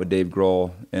hang out with Dave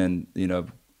Grohl. And,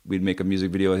 we'd make a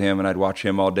music video with him and I'd watch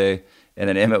him all day. And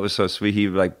then Emmett was so sweet. He'd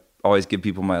like always give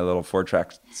people my little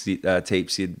 4-track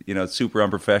tapes. He'd, super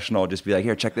unprofessional. Just be like,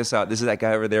 here, check this out. This is that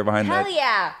guy over there behind Hell that.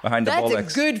 yeah. Behind the Bolex.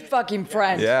 That's a good fucking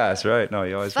friend. Yeah, that's right. No,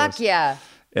 he always Fuck was. yeah.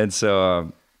 And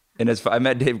so, I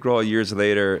met Dave Grohl years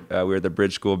later. We were at the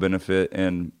Bridge School benefit,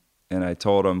 and I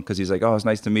told him, because he's like, oh, it's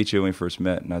nice to meet you when we first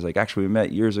met. And I was like, actually, we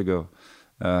met years ago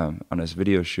on this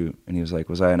video shoot. And he was like,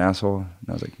 was I an asshole? And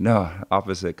I was like, no,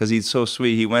 opposite. Because he's so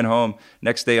sweet. He went home.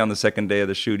 Next day on the second day of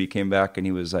the shoot, he came back and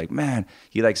he was like, man,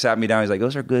 he like sat me down. He's like,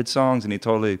 those are good songs. And he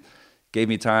totally gave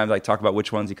me time to like talk about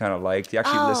which ones he kind of liked. He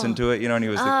actually listened to it, and he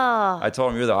was I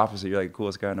told him, you're the opposite. You're like the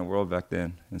coolest guy in the world back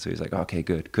then. And so he's like, okay,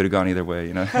 good. Could have gone either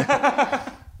way,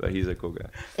 But he's a cool guy.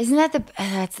 Isn't that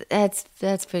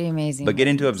that's pretty amazing. But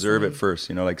getting to observe it first,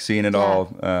 like seeing it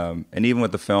all. And even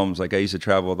with the films, like I used to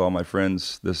travel with all my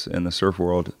friends in the surf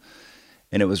world,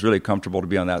 and it was really comfortable to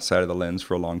be on that side of the lens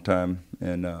for a long time.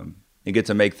 And you get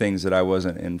to make things that I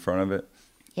wasn't in front of it.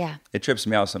 Yeah. It trips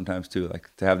me out sometimes too,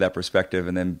 like to have that perspective,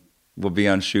 and then we'll be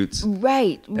on shoots.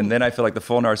 Right. And then I feel like the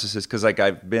full narcissist, because like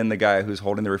I've been the guy who's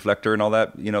holding the reflector and all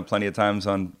that, plenty of times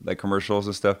on like commercials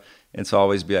and stuff. And so I'll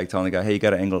always be like telling the guy, hey, you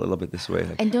got to angle it a little bit this way.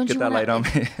 Like, and don't get you that wanna, light on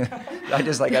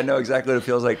me. I know exactly what it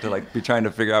feels like to like be trying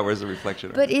to figure out where's the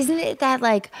reflection. But isn't it that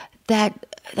like that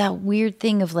weird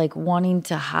thing of like wanting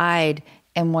to hide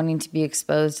and wanting to be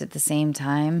exposed at the same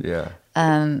time? Yeah.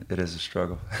 It is a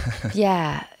struggle.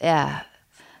 Yeah.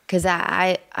 Because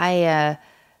I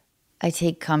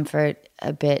take comfort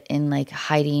a bit in like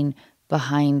hiding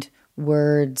behind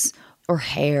words or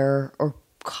hair or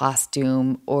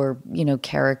costume or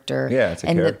character. Yeah, it's a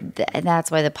character. And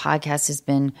that's why the podcast has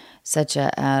been such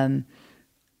a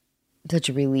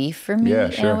relief for me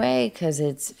in a way, because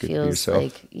it feels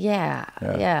like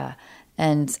yeah.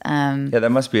 And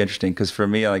that must be interesting, because for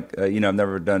me, like I've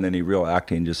never done any real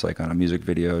acting, just like on a music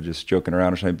video, just joking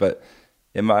around or something, but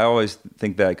I always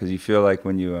think that, because you feel like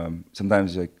when you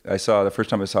sometimes, like the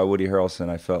first time I saw Woody Harrelson,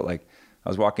 I felt like I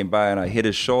was walking by and I hit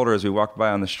his shoulder as we walked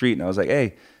by on the street, and I was like,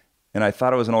 hey, and I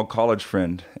thought it was an old college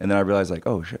friend, and then I realized like,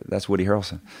 oh shit, that's Woody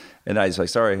Harrelson, and I was like,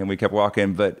 sorry, and we kept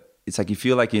walking. But it's like you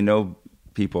feel like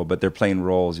people, but they're playing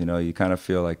roles. You kind of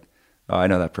feel like, oh, I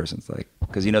know that person's like,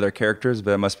 because they're characters,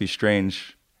 but it must be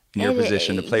strange in your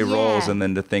position to play roles and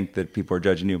then to think that people are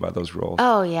judging you by those roles.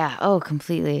 Oh yeah,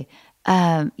 completely.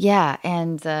 And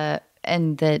that,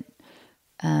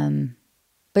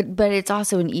 but it's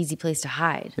also an easy place to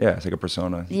hide. Yeah, it's like a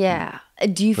persona. Yeah.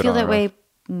 Do you feel that way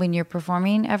when you're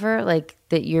performing ever? Like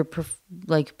that you're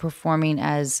performing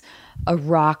as a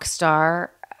rock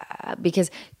star?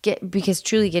 Because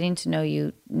truly getting to know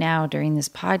you now during this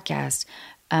podcast,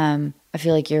 I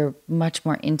feel like you're much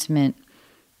more intimate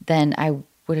than I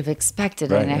would have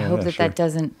expected. Right, And I yeah, hope yeah, that sure. that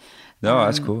doesn't. No,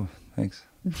 that's cool. Thanks.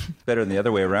 It's better than the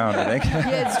other way around, I think.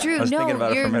 Yeah, it's true. I was thinking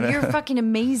about it for a minute. You're fucking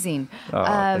amazing. Oh,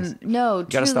 thanks. No, You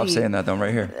gotta stop truly. saying that though. I'm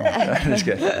right here. Just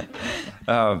kidding.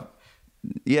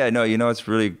 Yeah, no, you know what's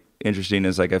really interesting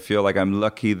is like I feel like I'm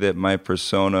lucky that my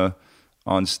persona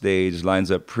on stage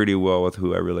lines up pretty well with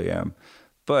who I really am.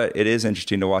 But it is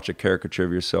interesting to watch a caricature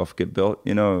of yourself get built.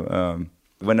 You know,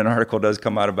 when an article does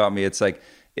come out about me, it's like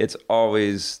it's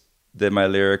always that my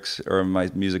lyrics or my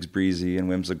music's breezy and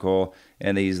whimsical,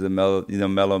 and they use the mellow, you know,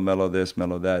 mellow this,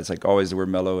 mellow that. It's like always the word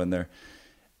mellow in there.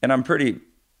 And I'm pretty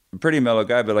mellow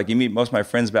guy, but like you meet most of my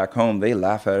friends back home, they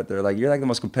laugh at it. They're like, "You're like the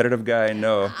most competitive guy I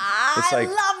know." It's like,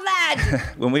 I love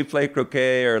that. when we play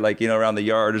croquet or like, you know, around the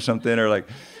yard or something, or like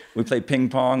we play ping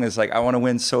pong, it's like I want to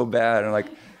win so bad, and like,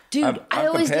 Dude, I'm I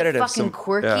always get competitive, fucking so-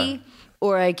 quirky, yeah.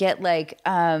 or I get like,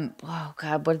 oh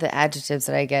God, what are the adjectives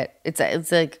that I get?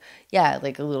 It's like, yeah,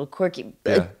 like a little quirky,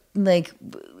 Yeah. like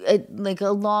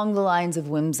along the lines of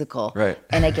whimsical, Right.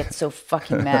 And I get so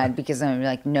fucking mad because I'm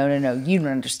like, no, you don't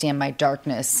understand my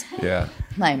darkness. Yeah.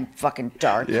 I'm fucking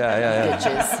dark, Yeah.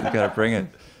 bitches. You gotta bring it.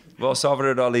 Well,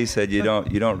 Salvador Dali said you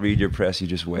don't read your press, you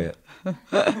just weigh it.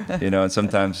 You know, and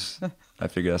sometimes I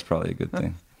figure that's probably a good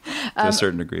thing. To a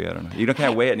certain degree, I don't know. You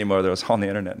can't weigh it anymore, though. It's all on the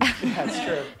internet. That's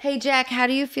true. Hey, Jack, how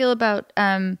do you feel about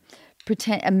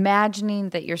imagining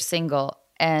that you're single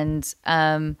and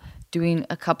doing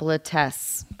a couple of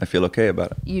tests? I feel okay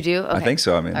about it. You do? Okay. I think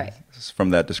so. I mean, All right.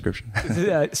 from that description.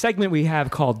 The segment we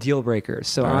have called Deal Breakers.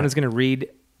 So Anna's going to read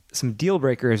some deal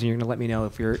breakers, and you're going to let me know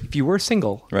if you were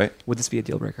single. Right. Would this be a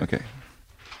deal breaker? Okay.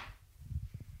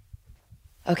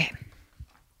 Okay.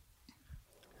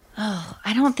 Oh,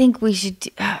 I don't think we should do,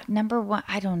 number one.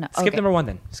 I don't know. Skip Okay. number one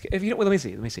then. If you don't, let me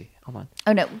see. Hold on.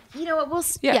 Oh no. You know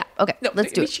what? Yeah. Okay. No,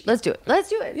 Let's do we it. should- Let's do it. Let's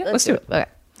do it. Yeah, let's do it. Okay.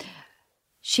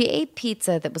 She ate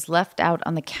pizza that was left out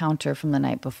on the counter from the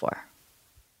night before.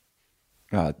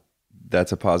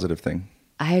 That's a positive thing.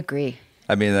 I agree.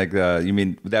 I mean, like, you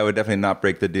mean that would definitely not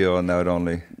break the deal, and that would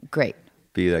only Great.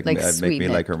 be like, Like make me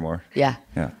sweeten it. like her more. Yeah.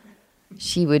 Yeah.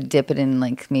 She would dip it in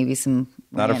like maybe some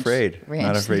Not ranch. afraid. Ranch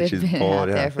Not that afraid had she's been bold. out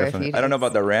Yeah, there for a definitely. few I don't know days.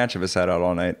 about the ranch if it sat out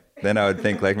all night. Then I would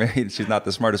think like maybe she's not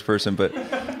the smartest person, but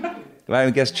I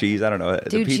would guess cheese. I don't know. The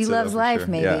Dude, she pizza, loves though, for life, sure.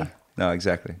 maybe. Yeah. No,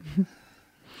 exactly.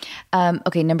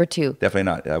 Okay, number two. Definitely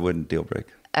not. I wouldn't deal break.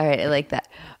 All right, I like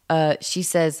that. She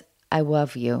says, "I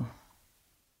love you."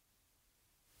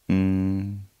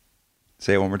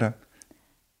 Say it one more time.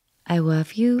 I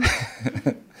love you.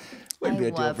 Wouldn't be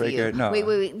a deal love breaker. you. No.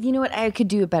 Wait. You know what? I could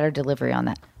do a better delivery on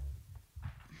that.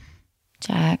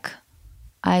 Jack,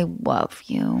 I love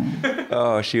you.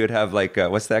 Oh, she would have like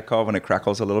what's that called when it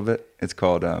crackles a little bit? It's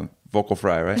called vocal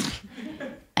fry, right?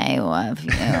 I love you.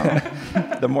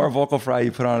 The more vocal fry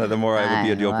you put on it, the more I would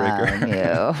be a deal breaker.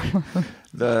 You.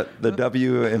 The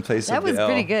W in place That of the was L.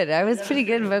 pretty good. I was pretty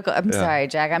good vocal. I'm sorry,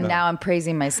 Jack. I'm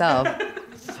praising myself.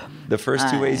 The first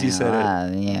two ways you said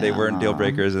it, they weren't deal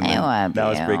breakers, and I then love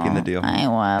now it's you. breaking the deal. I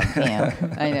love you.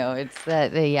 I know it's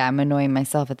that. Yeah, I'm annoying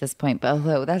myself at this point, but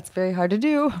although that's very hard to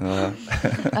do.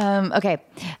 Okay,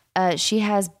 she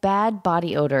has bad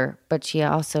body odor, but she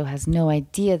also has no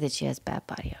idea that she has bad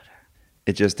body odor.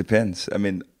 It just depends. I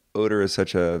mean, odor is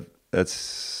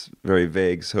that's very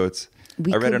vague. So it's.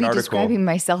 We I read could an be article. describing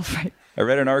myself right. I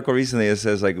read an article recently that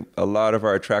says like a lot of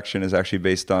our attraction is actually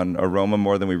based on aroma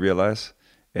more than we realize,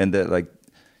 and that like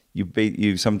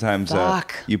you sometimes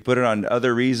Fuck. you put it on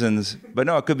other reasons, but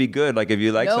no, it could be good. Like if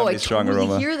you like No, I somebody's strong totally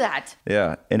aroma, hear that.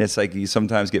 yeah, and it's like you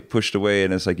sometimes get pushed away,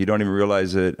 and it's like you don't even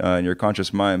realize it in your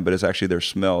conscious mind, but it's actually their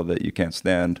smell that you can't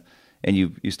stand, and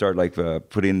you start like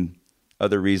putting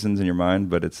other reasons in your mind,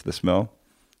 but it's the smell.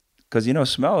 Because, you know,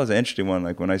 smell is an interesting one.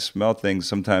 Like when I smell things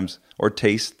sometimes, or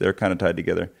taste, they're kind of tied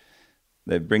together.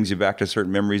 That brings you back to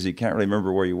certain memories. You can't really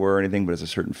remember where you were or anything, but it's a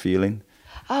certain feeling.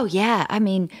 Oh yeah, I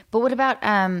mean, but what about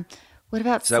So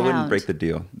sound? I wouldn't break the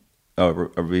deal.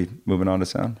 Oh, are we moving on to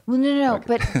sound? Well, no.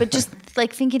 But just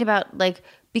like thinking about like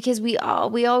because we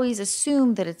always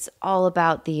assume that it's all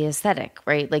about the aesthetic,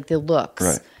 right? Like the looks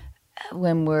Right.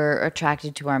 when we're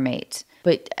attracted to our mate.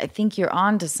 But I think you're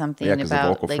onto something Yeah, because the about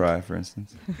vocal like fry, for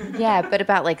instance. yeah, but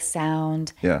about like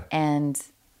sound Yeah. and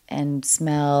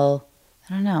smell.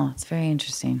 I don't know. It's very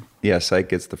interesting. Yeah, psych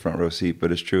gets the front row seat,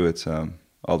 but it's true. It's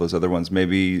all those other ones.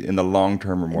 Maybe in the long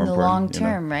term are more In the important. long you know?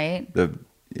 term, right?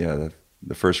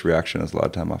 The first reaction is a lot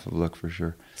of time off of look for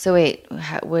sure. So wait,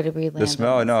 what did we land The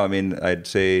smell, on? no, I mean, I'd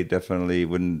say definitely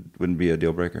wouldn't be a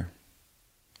deal breaker.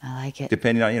 I like it.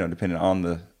 Depending on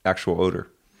the actual odor.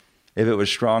 If it was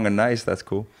strong and nice, that's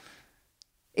cool.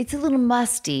 It's a little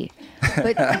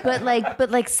but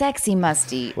like sexy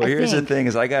musty. Well, I here's think. the thing: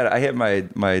 is I hit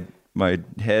my my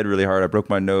head really hard. I broke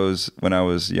my nose when I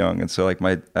was young, and so like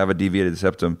I have a deviated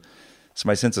septum, so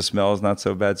my sense of smell is not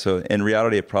so bad. So in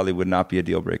reality, it probably would not be a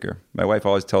deal breaker. My wife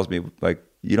always tells me like,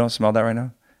 "You don't smell that right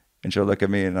now," and she'll look at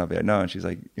me and I'll be like, "No," and she's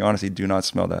like, "You honestly do not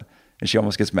smell that," and she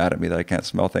almost gets mad at me that I can't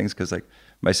smell things because like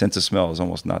my sense of smell is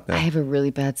almost not there. I have a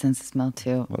really bad sense of smell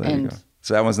too. Well, there you go.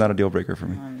 So that one's not a deal breaker for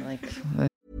me. I'm like,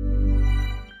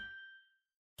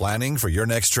 Planning for your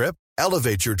next trip?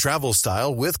 Elevate your travel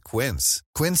style with Quince.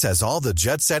 Quince has all the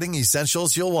jet-setting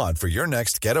essentials you'll want for your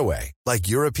next getaway, like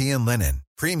European linen,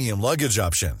 premium luggage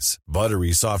options,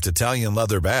 buttery soft Italian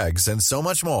leather bags, and so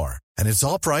much more. And it's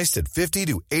all priced at 50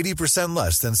 to 80%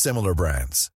 less than similar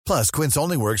brands. Plus, Quince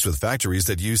only works with factories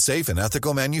that use safe and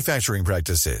ethical manufacturing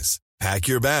practices. Pack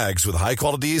your bags with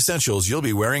high-quality essentials you'll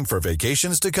be wearing for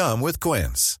vacations to come with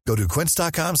Quince. Go to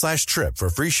quince.com/trip for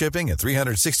free shipping and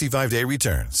 365-day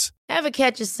returns. Ever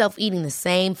catch yourself eating the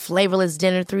same flavorless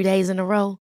dinner 3 days in a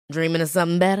row? Dreaming of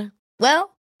something better?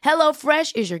 Well,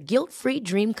 HelloFresh is your guilt-free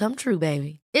dream come true,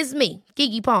 baby. It's me,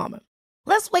 Keke Palmer.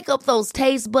 Let's wake up those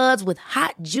taste buds with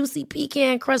hot, juicy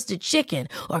pecan-crusted chicken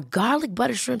or garlic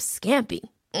butter shrimp scampi.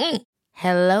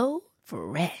 Hello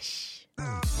Fresh.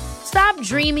 Stop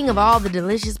dreaming of all the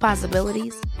delicious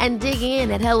possibilities and dig in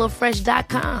at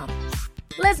HelloFresh.com.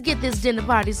 Let's get this dinner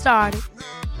party started.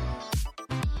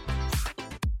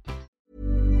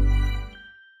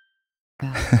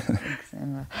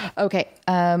 okay.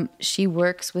 She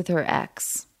works with her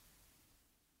ex.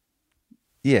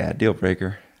 Yeah, deal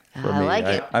breaker. For I me. like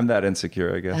it. I'm that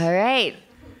insecure, I guess. All right.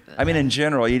 I mean, in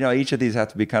general, each of these have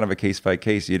to be kind of a case by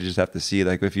case. You just have to see,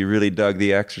 like, if you really dug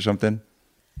the ex or something.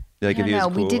 Like, if he was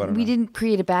cool, we didn't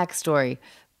create a backstory,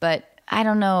 but I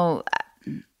don't know.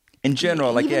 In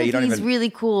general, like, even yeah, you if don't he's even. really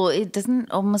cool, it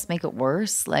doesn't almost make it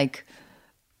worse. Like,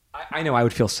 I know I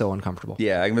would feel so uncomfortable.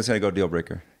 Yeah, I'm just gonna go deal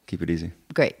breaker. Keep it easy.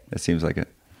 great. That seems like it.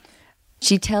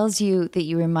 She tells you that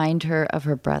you remind her of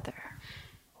her brother.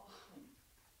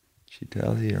 She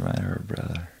tells you remind her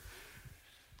brother.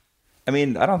 I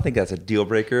mean, I don't think that's a deal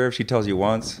breaker if she tells you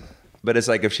once, but it's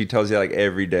like if she tells you like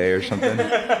every day or something.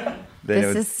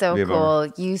 This is so cool.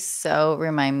 You so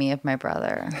remind me of my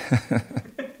brother.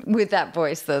 With that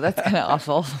voice, though, that's kind of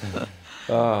awful.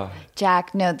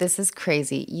 Jack, no, this is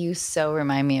crazy. You so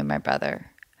remind me of my brother.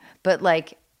 But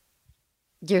like,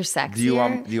 you're sexier.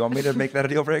 Do you want me to make that a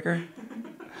deal breaker?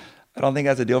 I don't think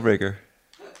that's a deal breaker.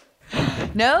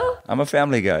 No? I'm a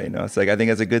family guy, It's like I think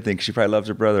that's a good thing. 'Cause she probably loves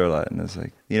her brother a lot, and it's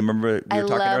like remember we were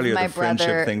talking love earlier my the friendship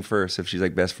brother. thing first. If she's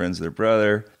like best friends with her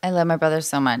brother, I love my brother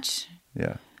so much.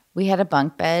 yeah, We had a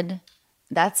bunk bed.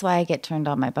 That's why I get turned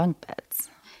on by bunk beds.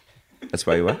 that's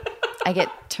why you what? I get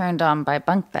turned on by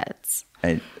bunk beds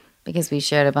And because we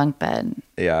shared a bunk bed.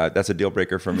 yeah, that's a deal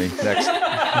breaker for me. Next,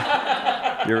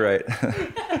 you're right.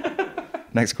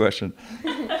 Next question.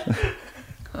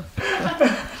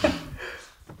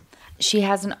 She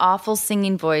has an awful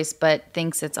singing voice, but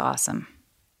thinks it's awesome.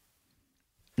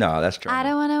 No, that's true. I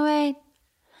don't want to wait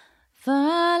for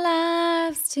our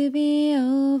lives to be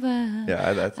over.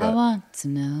 Yeah, that's I not. want to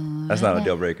know. That's not a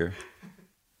deal breaker.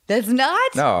 That's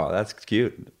not? No, that's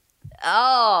cute.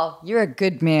 Oh, you're a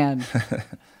good man.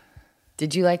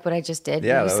 Did you like what I just did?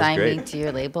 Yeah, Will you that was sign me great. to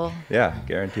your label? Yeah,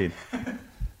 guaranteed.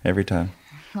 Every time.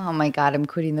 Oh my God, I'm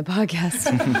quitting the podcast.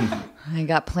 I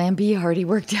got plan B already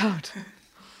worked out.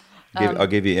 I'll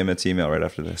give you Emmett's email right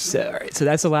after this. So, all right, so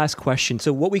that's the last question.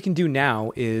 So what we can do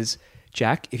now is,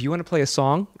 Jack, if you want to play a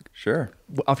song Sure.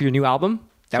 off your new album,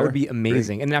 that Sure. would be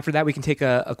amazing. And then after that, we can take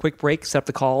a quick break, set up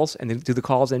the calls, and then do the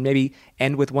calls, and maybe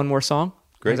end with one more song.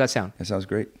 Great. How does that sound? That sounds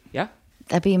great. Yeah?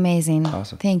 That'd be amazing.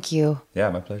 Awesome. Thank you. Yeah,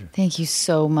 my pleasure. Thank you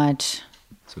so much.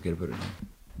 It's okay to put it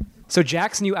in. So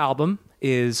Jack's new album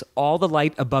is All the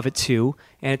Light Above It Too,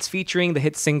 and it's featuring the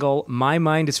hit single My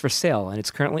Mind Is For Sale, and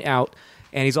it's currently out.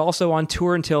 And he's also on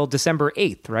tour until December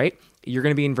 8th, right? You're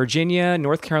going to be in Virginia,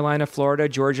 North Carolina, Florida,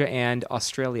 Georgia, and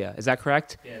Australia. Is that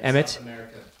correct, Emmett? South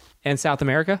America. And South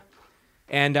America?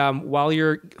 And while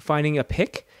you're finding a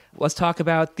pick, let's talk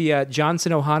about the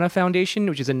Johnson Ohana Foundation,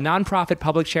 which is a nonprofit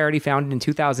public charity founded in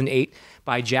 2008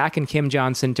 by Jack and Kim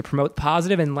Johnson to promote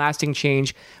positive and lasting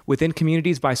change within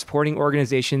communities by supporting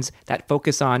organizations that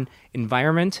focus on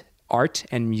environment, art,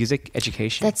 and music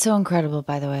education. That's so incredible,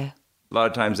 by the way. A lot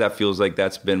of times that feels like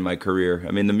that's been my career.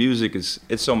 I mean, the music it's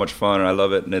so much fun and I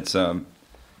love it. And it's,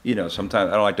 sometimes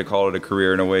I don't like to call it a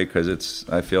career in a way because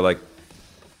I feel like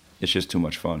it's just too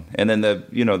much fun. And then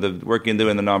the work in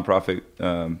doing the nonprofit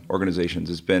organizations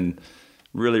has been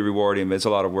really rewarding. It's a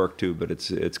lot of work too, but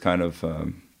it's kind of,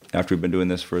 after we've been doing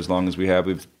this for as long as we have,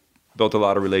 we've built a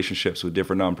lot of relationships with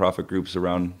different nonprofit groups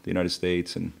around the United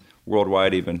States and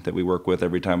worldwide even that we work with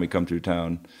every time we come through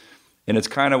town. And it's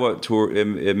kind of what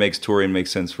it makes touring make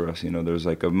sense for us. You know, there's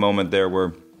like a moment there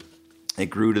where it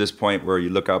grew to this point where you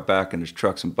look out back and there's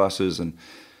trucks and buses and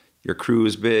your crew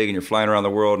is big and you're flying around the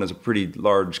world and there's a pretty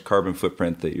large carbon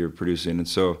footprint that you're producing. And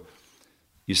so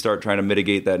you start trying to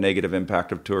mitigate that negative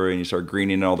impact of touring. You start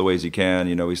greening in all the ways you can.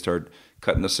 You know, we start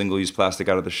cutting the single-use plastic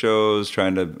out of the shows,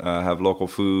 trying to have local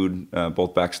food,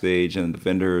 both backstage and the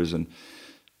vendors, and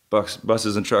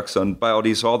buses and trucks on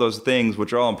biodiesel, all those things,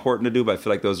 which are all important to do, but I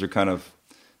feel like those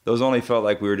only felt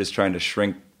like we were just trying to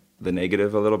shrink the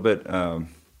negative a little bit.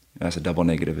 That's a double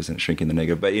negative, isn't it? Shrinking the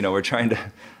negative. But, you know, we're trying to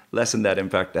lessen that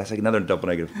impact. That's like another double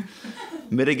negative.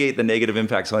 Mitigate the negative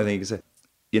impact's the only thing you can say.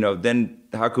 You know, then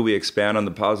how could we expand on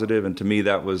the positive? And to me,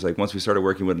 that was like once we started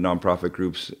working with nonprofit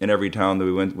groups in every town that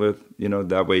we went with, you know,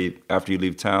 that way after you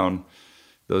leave town,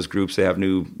 those groups, they have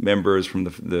new members from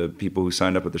the people who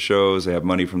signed up at the shows. They have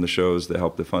money from the shows that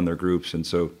help to fund their groups. And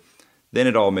so then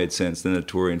it all made sense. Then the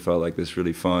touring felt like this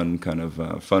really fun kind of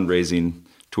fundraising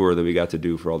tour that we got to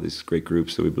do for all these great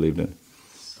groups that we believed in.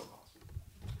 So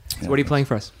what are you playing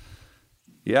for us?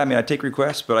 Yeah, I mean, I take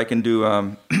requests, but I can do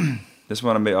this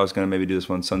one. I was going to maybe do this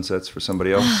one, Sunsets, for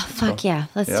somebody else. Oh, fuck yeah,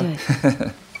 let's do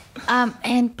it.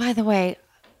 And by the way,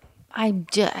 I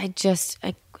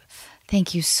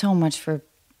thank you so much for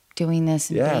doing this.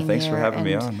 And yeah, being thanks here. for having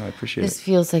me And on. I appreciate this it.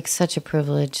 feels like such a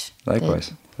privilege.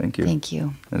 Likewise. Thank you. Thank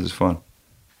you. This is fun.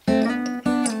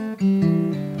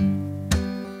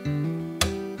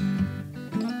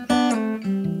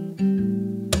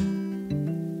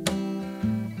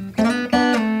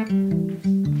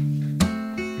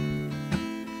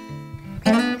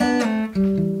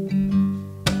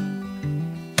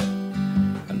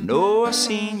 I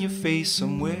seen your face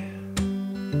somewhere,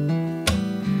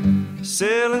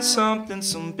 selling something,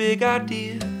 some big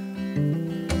idea.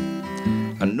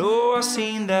 I know I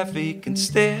seen that vacant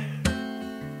stare,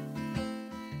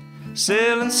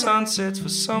 selling sunsets for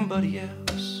somebody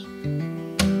else.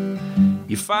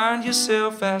 You find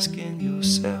yourself asking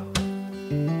yourself,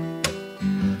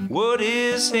 what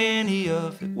is any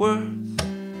of it worth?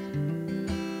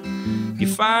 You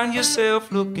find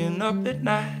yourself looking up at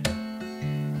night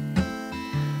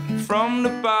from the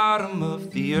bottom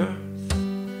of the earth.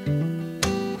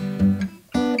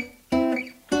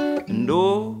 And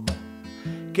oh,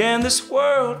 can this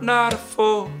world not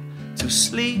afford to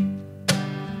sleep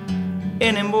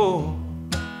anymore?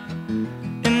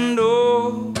 And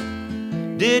oh,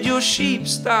 did your sheep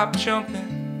stop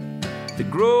jumping to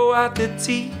grow out their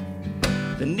teeth?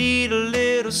 They need a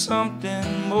little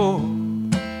something more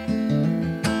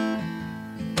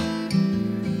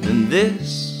than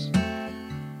this.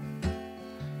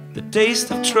 The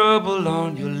taste of trouble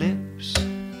on your lips,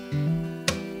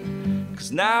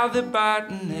 'cause now they're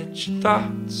biting at your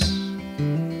thoughts.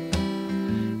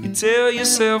 You tell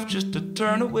yourself just to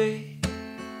turn away,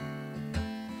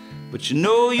 but you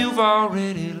know you've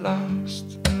already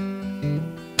lost.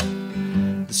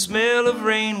 The smell of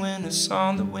rain when it's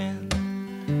on the wind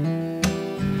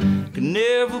can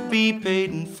never be paid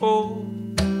in full.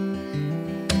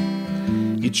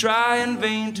 You try in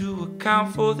vain to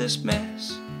account for this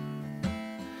mess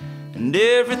and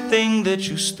everything that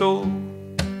you stole.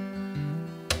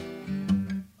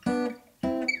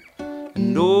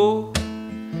 And oh,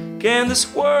 can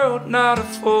this world not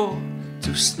afford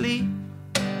to sleep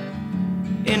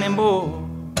anymore?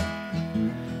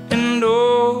 And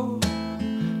oh,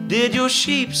 did your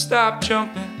sheep stop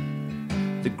jumping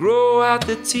to grow out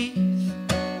their teeth?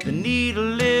 They need a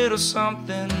little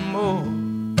something more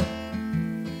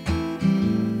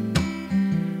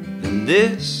than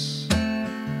this.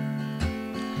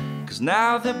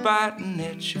 Now they're biting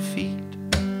at your feet.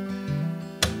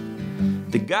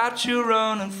 They got you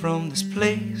running from this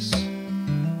place,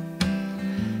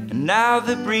 and now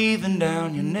they're breathing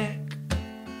down your neck.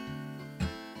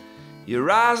 Your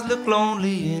eyes look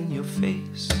lonely in your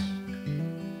face.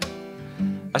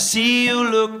 I see you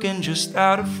looking just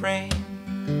out of frame.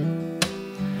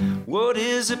 What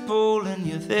is it pulling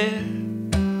you there?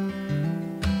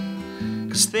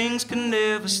 'Cause things can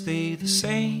never stay the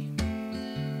same.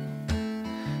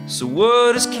 So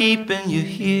what is keeping you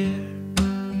here?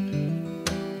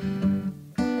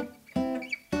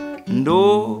 And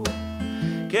oh,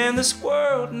 can this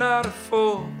world not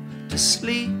afford to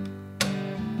sleep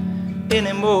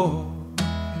anymore?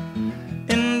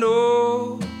 And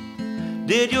oh,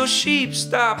 did your sheep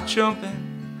stop jumping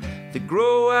to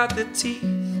grow out their teeth?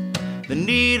 They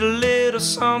need a little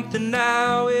something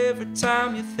now. Every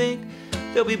time you think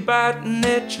they'll be biting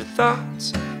at your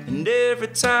thoughts, and every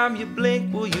time you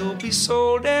blink, well, you'll be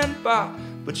sold and bought.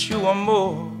 But you are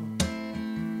more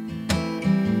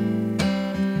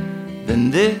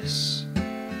than this.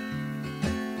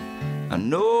 I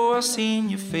know I've seen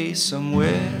your face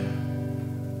somewhere.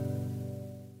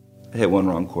 I hit one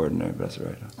wrong chord in there, but that's all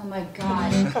right. Oh my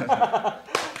God.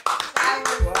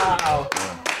 Wow.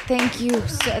 Thank you.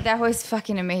 That was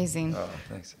fucking amazing. Oh,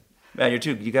 thanks. Man,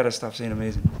 you gotta stop saying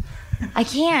amazing. I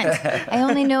can't. I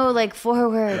only know like 4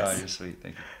 words. No, you're sweet.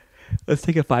 Thank you. Let's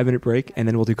take a 5-minute break and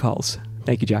then we'll do calls.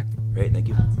 Thank you, Jack. Great, thank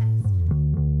you.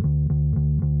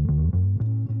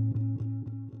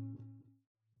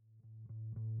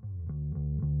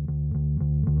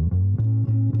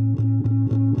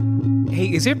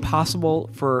 Hey, is it possible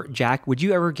for Jack, would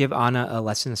you ever give Anna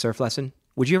a surf lesson?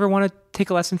 Would you ever want to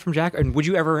take a lesson from Jack? And would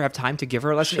you ever have time to give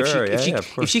her a lesson? Sure, of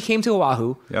course. If she came to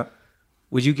Oahu, Yeah,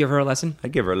 would you give her a lesson?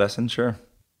 I'd give her a lesson, sure.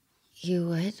 You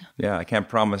would? Yeah, I can't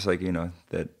promise,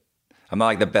 that I'm not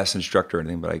like the best instructor or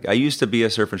anything, but I used to be a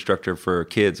surf instructor for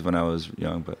kids when I was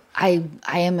young, but... I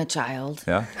am a child.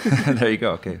 Yeah? There you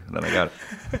go. Okay, then I got it.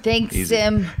 Thanks, Easy.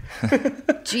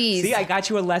 Jeez. See, I got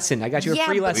you a lesson. I got you a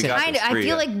free lesson. got Kinda. this free, I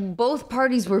feel like both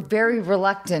parties were very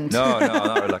reluctant. No,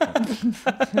 not reluctant.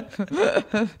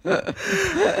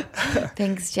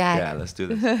 Thanks, Jack. Yeah, let's do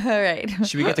this. All right.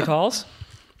 Should we get the calls?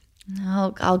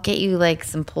 I'll get you like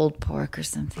some pulled pork or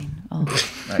something. Oh.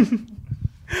 Nice.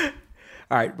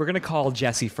 All right, we're going to call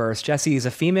Jessie first. Jessie is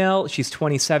a female. She's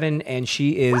 27, and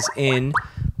she is in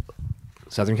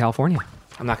Southern California.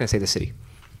 I'm not going to say the city.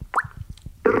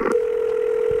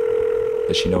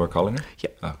 Does she know we're calling her?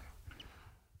 Yep. Oh, okay.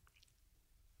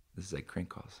 This is like crank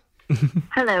calls.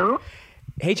 Hello.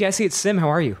 Hey, Jessie, it's Sim. How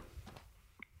are you?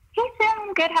 Hey,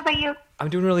 Sam. Good. How about you? I'm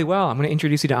doing really well. I'm going to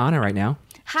introduce you to Anna right now.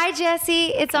 Hi, Jessie.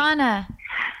 It's Anna.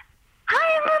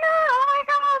 Hi, Luna. Oh my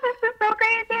God, this is so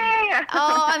crazy.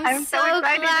 Oh, I'm so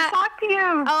excited glad. to talk to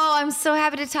you. Oh, I'm so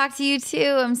happy to talk to you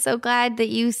too. I'm so glad that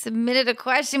you submitted a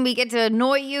question. We get to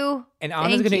annoy you. And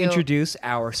Anna's going to introduce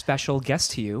our special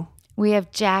guest to you. We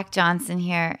have Jack Johnson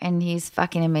here, and he's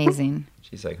fucking amazing.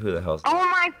 She's like, who the hell's Oh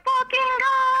my fucking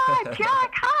God,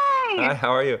 Jack. Hi. Hi, how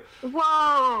are you?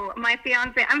 Whoa, my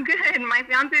fiance. I'm good. My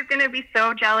fiance is gonna be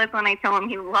so jealous when I tell him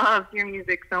he loves your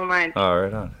music so much. Oh,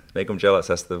 right on. Make him jealous.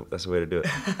 That's the way to do it.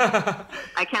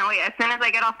 I can't wait. As soon as I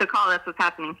get off the call, that's what's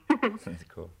happening.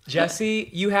 Cool. Jessie,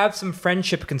 you have some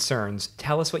friendship concerns.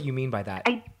 Tell us what you mean by that.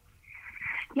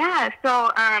 Yeah,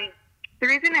 so the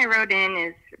reason I wrote in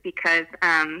is because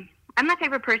I'm the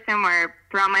type of person where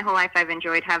throughout my whole life I've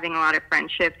enjoyed having a lot of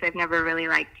friendships. I've never really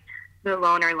liked the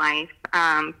loner life.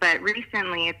 But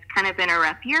recently it's kind of been a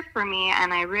rough year for me,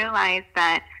 and I realized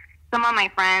that some of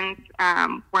my friends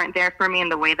weren't there for me in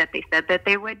the way that they said that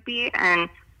they would be. And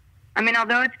I mean,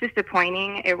 although it's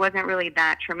disappointing, it wasn't really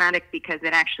that traumatic because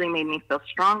it actually made me feel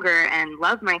stronger and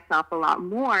love myself a lot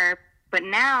more. But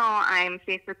now I'm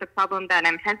faced with the problem that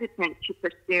I'm hesitant to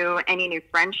pursue any new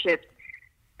friendships,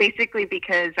 basically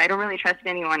because I don't really trust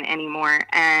anyone anymore.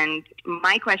 And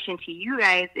my question to you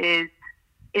guys is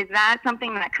that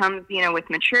something that comes, with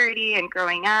maturity and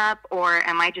growing up, or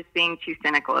am I just being too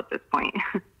cynical at this point?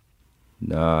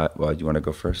 No, well, you want to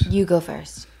go first? You go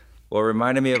first. Well, it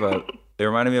reminded me of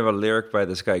a lyric by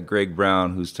this guy Greg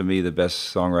Brown, who's to me the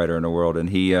best songwriter in the world, and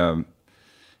he I'm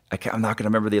not going to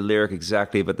remember the lyric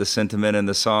exactly, but the sentiment in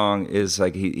the song is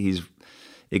like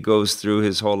it goes through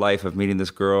his whole life of meeting this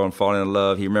girl and falling in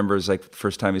love. He remembers like the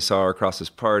first time he saw her across this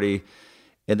party,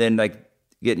 and then like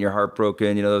getting your heart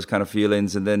broken, those kind of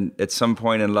feelings, and then at some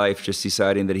point in life just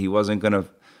deciding that he wasn't going to.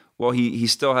 Well, he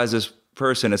still has this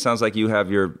person. It sounds like you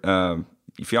have your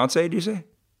fiance. Do you say?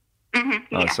 Mm-hmm,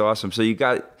 yeah. Oh, so awesome. So you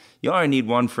only need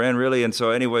one friend really, and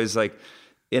so anyways, like.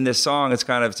 In this song, it's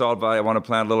all about, I want to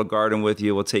plant a little garden with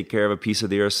you. We'll take care of a piece of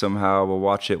the earth somehow. We'll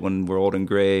watch it when we're old and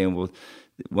gray, and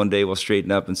one day we'll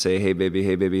straighten up and say, hey, baby,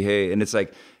 hey. And it's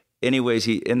like, anyways,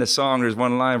 in the song, there's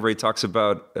one line where he talks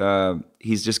about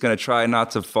he's just going to try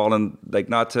not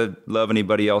to love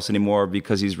anybody else anymore,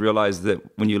 because he's realized that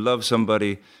when you love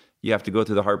somebody, you have to go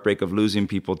through the heartbreak of losing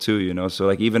people too, So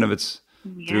like, even if it's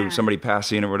through somebody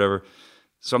passing or whatever.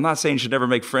 So I'm not saying you should never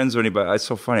make friends with anybody. It's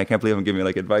so funny. I can't believe I'm giving you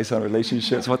like advice on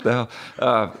relationships. What the hell?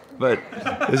 But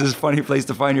this is a funny place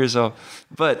to find yourself.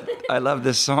 But I love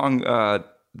this song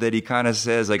that he kind of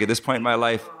says, like, at this point in my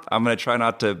life, I'm going to try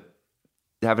not to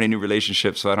have any new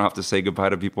relationships so I don't have to say goodbye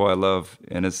to people I love.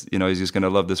 And it's, he's just going to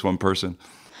love this one person.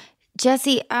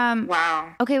 Jessie,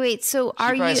 wow. Okay, wait. So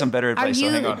are you? Some better advice. So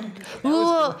hang on.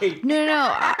 No. But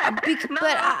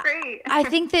Great. I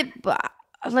think that,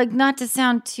 like, not to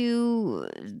sound too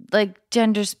like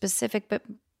gender specific, but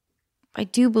I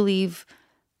do believe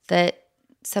that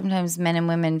sometimes men and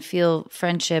women feel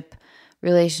friendship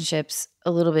relationships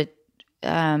a little bit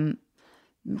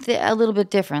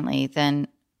differently than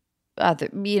other.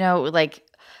 Like,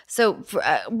 so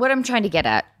what I'm trying to get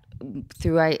at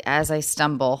as I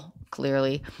stumble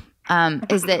clearly,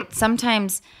 is that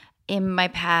sometimes in my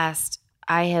past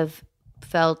I have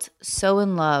felt so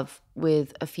in love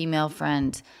with a female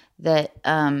friend that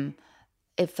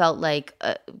it felt like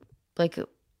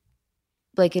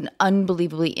an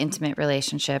unbelievably intimate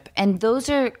relationship, and those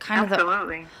are kind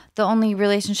Absolutely. of the only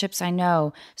relationships I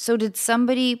know. So did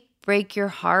somebody break your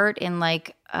heart in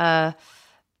like a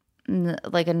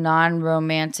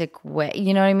non-romantic way?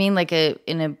 You know what I mean? Like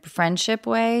in a friendship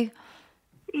way?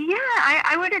 Yeah,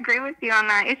 I would agree with you on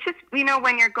that. It's just,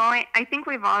 when you're going, I think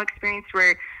we've all experienced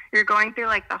where you're going through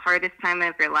like the hardest time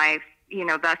of your life,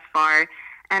 thus far.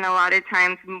 And a lot of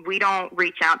times we don't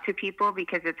reach out to people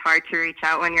because it's hard to reach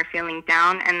out when you're feeling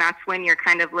down. And that's when you're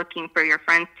kind of looking for your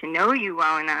friends to know you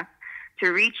well enough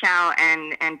to reach out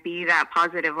and be that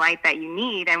positive light that you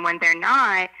need. And when they're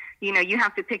not, you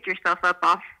have to pick yourself up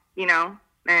off,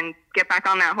 and get back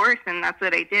on that horse. And that's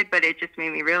what I did. But it just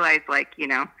made me realize, like,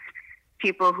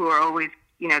 people who are always,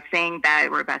 saying that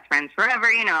we're best friends forever,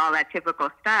 all that typical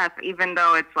stuff, even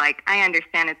though it's like, I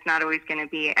understand it's not always going to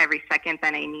be every second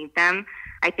that I need them.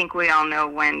 I think we all know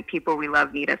when people we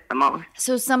love need us the most.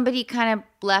 So somebody kind of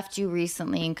left you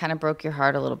recently and kind of broke your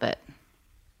heart a little bit.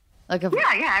 Yeah,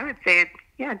 I would say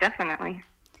yeah, definitely.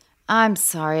 I'm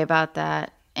sorry about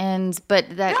that.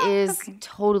 But that is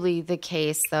totally the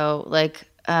case though. Like,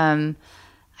 I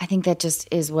think that just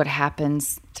is what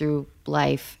happens through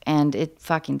life, and it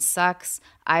fucking sucks.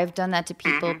 I've done that to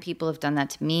people. Mm-hmm. People have done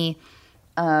that to me.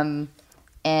 I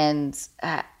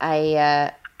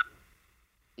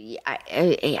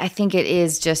think it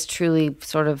is just truly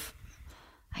sort of,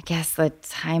 I guess, the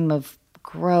time of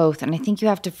growth. And I think you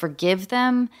have to forgive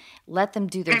them, let them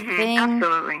do their thing,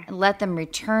 absolutely. And let them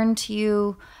return to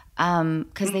you,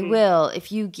 because they will.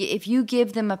 If you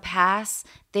give them a pass,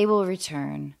 they will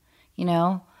return,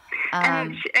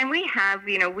 And we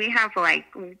have like,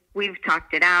 we've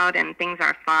talked it out and things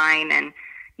are fine. And,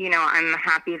 I'm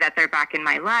happy that they're back in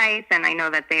my life, and I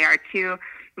know that they are too.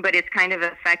 But it's kind of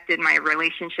affected my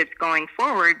relationships going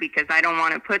forward because I don't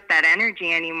want to put that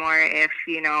energy anymore if,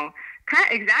 kind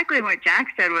of exactly what Jack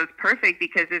said was perfect,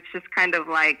 because it's just kind of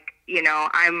like,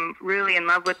 I'm really in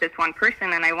love with this one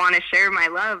person and I want to share my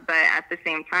love, but at the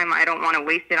same time, I don't want to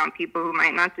waste it on people who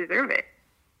might not deserve it.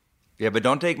 Yeah, but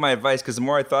don't take my advice, because the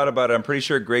more I thought about it, I'm pretty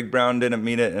sure Greg Brown didn't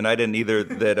mean it, and I didn't either,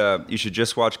 that you should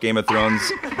just watch Game of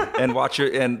Thrones and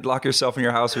and lock yourself in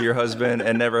your house with your husband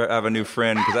and never have a new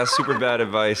friend, because that's super bad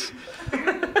advice.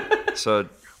 So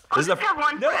this is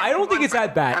I don't think it's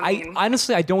that bad. I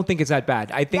honestly, I don't think it's that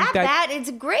bad. I think that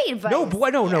it's great advice.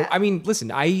 No. I mean,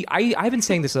 listen, I've been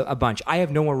saying this a bunch. I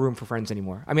have no more room for friends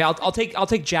anymore. I mean, I'll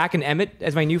take Jack and Emmett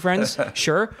as my new friends,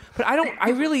 sure, but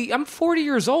I'm 40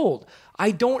 years old. I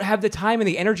don't have the time and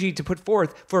the energy to put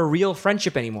forth for a real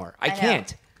friendship anymore. I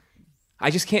can't.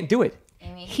 I just can't do it.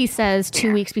 He says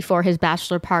 2 weeks before his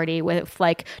bachelor party with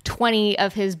like 20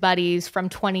 of his buddies from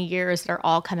 20 years that are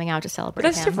all coming out to celebrate.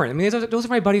 But that's different. I mean, those are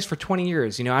my buddies for 20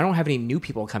 years. I don't have any new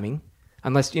people coming.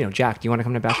 Unless, Jack, do you want to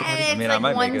come to a bachelor party? I mean, I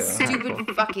might one make it.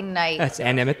 stupid fucking night. That's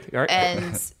and Emmett. Right.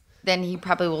 And then he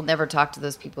probably will never talk to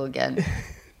those people again.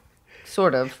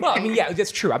 Sort of. Well, I mean, yeah,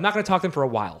 that's true. I'm not going to talk to them for a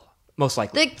while, most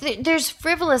likely. Like, there's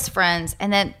frivolous friends,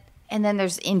 and then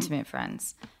there's intimate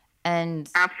friends. And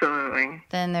absolutely.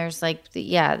 Then there's like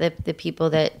the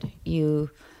people that you,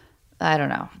 I don't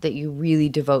know, that you really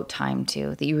devote time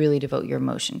to, that you really devote your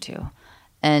emotion to,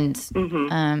 and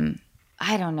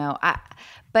I don't know.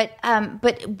 But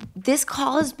this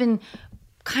call has been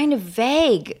kind of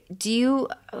vague. Do you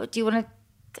want to?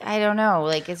 I don't know.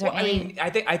 Like, is there any? I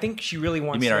mean, I think she really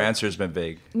wants. You mean our answer has been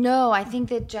vague? No, I think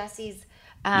that Jesse's.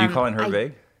 You calling her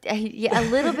vague? Yeah, a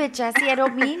little bit, Jesse. I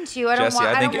don't mean to. I don't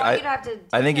want you to have to.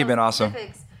 I think you've been awesome.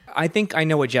 I think I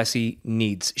know what Jessie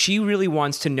needs. She really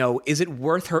wants to know: is it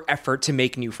worth her effort to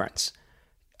make new friends?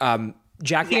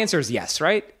 Jack, the answer is yes,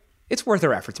 right? It's worth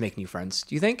her effort to make new friends.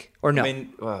 Do you think, or no? I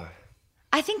mean,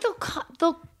 I think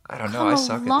they'll. I don't know. I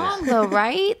suck along, at this. though,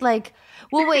 right? Like,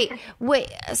 well,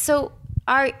 wait. So,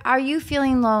 are you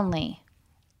feeling lonely?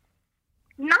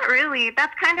 Not really.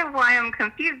 That's kind of why I'm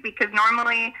confused, because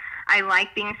normally I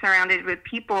like being surrounded with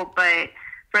people, but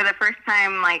for the first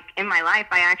time, like, in my life,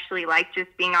 I actually like just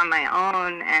being on my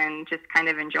own and just kind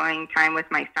of enjoing time with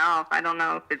myself. I don't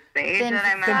know if it's the age that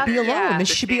I'm at. Then be alone. Then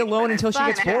she should be alone until she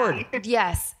gets bored.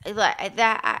 Yes,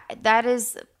 that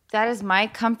is my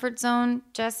comfort zone,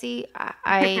 Jesse.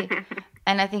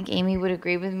 And I think Amy would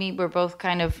agree with me. We're both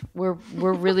kind of we're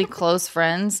really close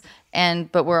friends,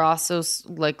 but we're also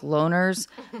like loners.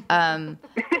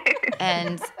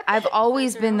 And I've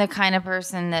always been the kind of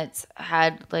person that's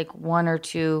had like one or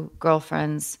two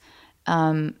girlfriends,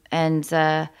 and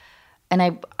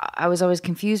and I was always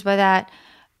confused by that,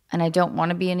 and I don't want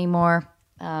to be anymore.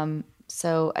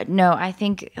 So no, I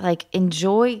think like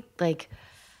enjoy, like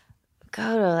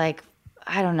go to like,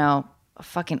 I don't know, a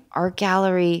fucking art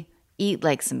gallery, eat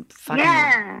like some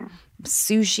fucking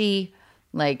sushi,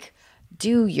 like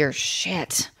do your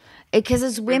shit. Because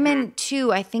as women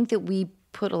too, I think that we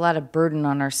put a lot of burden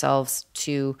on ourselves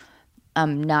to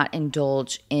not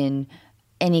indulge in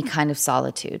any kind of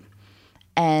solitude.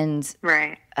 And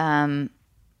and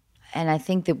I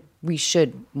think that we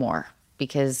should more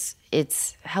because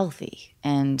it's healthy,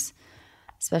 and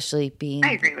especially being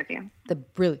I agree with you.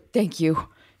 Thank you,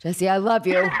 Jessie. I love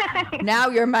you. Now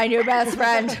you're my new best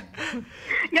friend.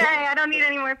 Yay, I don't need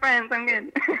any more friends. I'm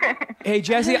good. Hey,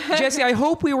 Jessie, I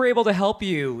hope we were able to help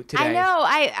you today. I know.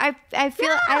 I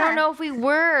feel I don't know if we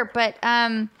were, but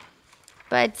No,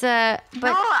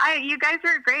 you guys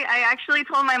were great. I actually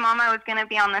told my mom I was going to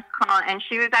be on this call, and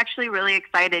she was actually really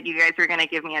excited you guys were going to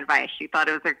give me advice. She thought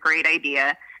it was a great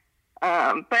idea.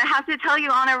 But I have to tell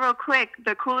you, Anna, real quick,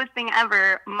 the coolest thing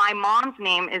ever, my mom's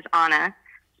name is Anna,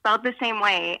 spelled the same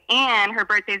way, and her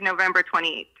birthday is November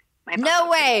 28th. No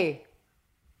way.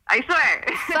 I swear.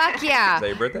 Fuck yeah. Is that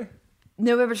your birthday?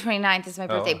 November 29th is my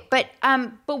birthday. But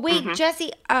wait,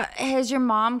 Jessie, has your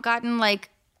mom gotten like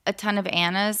a ton of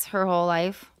Annas her whole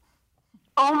life?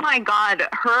 Oh my God,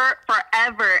 her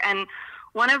forever. And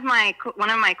one of my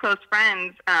close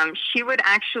friends, she would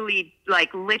actually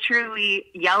like literally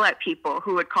yell at people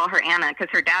who would call her Anna because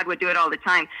her dad would do it all the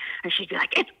time. And she'd be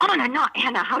like, "It's Anna, not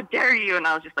Anna. How dare you?" And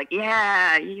I was just like,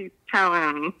 "Yeah, you tell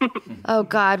him." Oh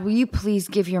God, will you please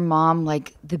give your mom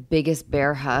like the biggest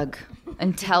bear hug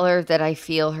and tell her that I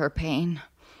feel her pain?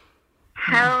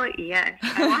 Hell yes.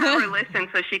 I want her to listen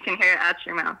so she can hear it out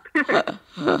your mouth.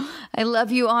 I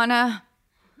love you, Anna.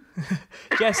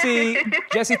 Jesse,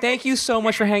 thank you so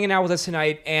much for hanging out with us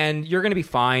tonight, and you're going to be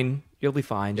fine. You'll be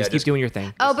fine. Just keep doing your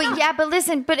thing. Oh, but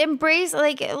listen, but embrace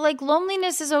like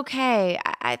loneliness is okay.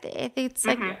 I think it's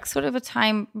like sort of a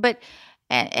time, but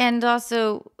and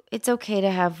also it's okay to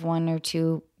have one or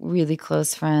two really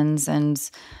close friends, and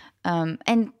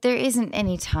there isn't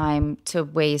any time to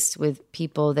waste with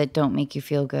people that don't make you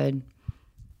feel good.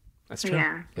 That's true.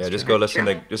 Yeah. Yeah, just go listen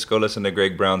to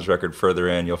Greg Brown's record Further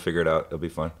In. You'll figure it out. It'll be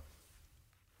fun.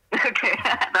 Okay,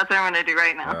 that's what I'm going to do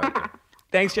right now. All right.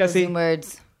 Thanks, Jesse. Closing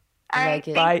words. All I right, like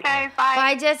it. thanks, guys. Bye.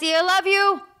 Bye, Jessie. I love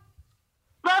you.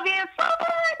 Love you so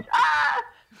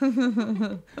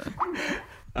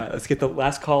much. Let's get the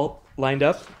last call lined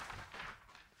up.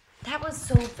 That was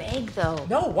so vague, though.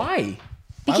 No, why?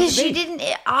 Because she didn't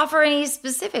offer any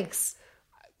specifics.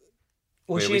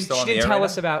 Well, Wait, are she we still on the didn't air tell right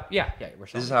us now? about. Yeah, we're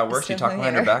still. This is how it works. You talk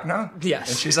behind her back now? Yes.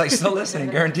 And she's like, still listening,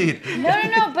 guaranteed. No.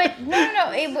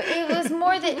 It was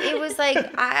more that it was like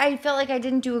I felt like I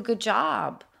didn't do a good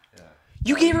job.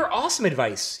 You gave her awesome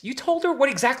advice. You told her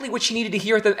exactly what she needed to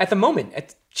hear at the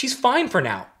moment. She's fine for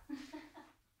now.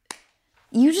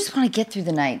 You just want to get through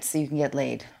the night so you can get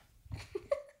laid.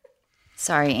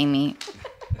 Sorry, Amy.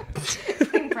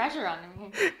 Putting pressure on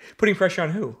me. Putting pressure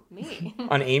on who? Me.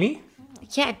 On Amy?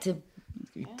 Yeah, to...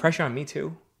 Pressure on me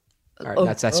too. All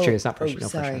right, that's true. It's not pressure. No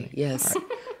pressure on me. Yes.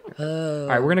 All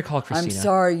right, we're gonna call Christina. I'm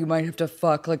sorry, you might have to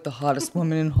fuck like the hottest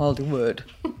woman in Hollywood.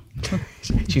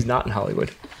 She's not in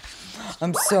Hollywood.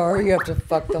 I'm sorry, you have to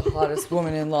fuck the hottest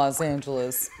woman in Los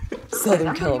Angeles,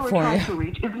 Southern California. To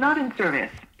reach is not in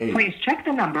service. Please check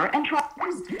the number and try.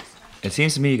 It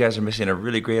seems to me you guys are missing a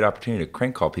really great opportunity to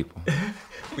crank call people.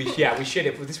 We should.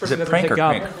 If this Is person it doesn't prank pick or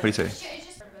up, crank? What do you say?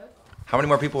 How many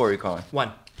more people were you calling?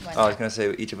 One. Oh, I was going to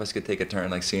say each of us could take a turn,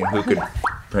 like seeing who could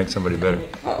prank somebody better.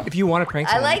 If you want to prank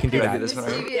someone, you can do Can I that. do this one?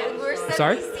 Right?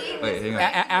 Sorry? Wait, hang on.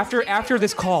 After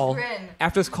this call, we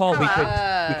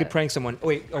could prank someone.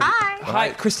 Wait.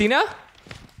 Hi, Christina.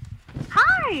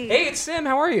 Hi. Hey, it's Sim.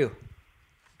 How are you?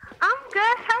 I'm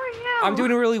good. How are you? I'm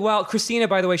doing really well. Christina,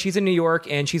 by the way, she's in New York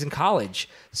and she's in college.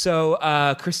 So,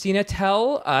 Christina,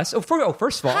 tell us.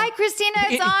 First of all, Hi, Christina.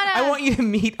 It's Anna. I want you to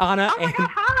meet Anna. Oh my God,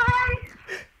 hi.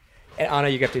 And Anna,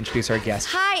 you have to introduce our guest.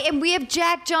 Hi, and we have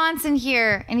Jack Johnson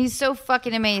here, and he's so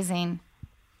fucking amazing.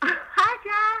 Hi,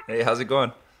 Jack. Hey, how's it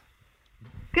going?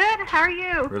 Good. How are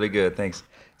you? Really good, thanks.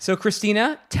 So,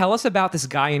 Christina, tell us about this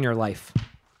guy in your life.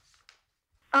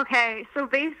 Okay, so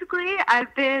basically,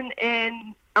 I've been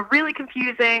in a really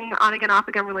confusing on-again,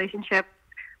 off-again relationship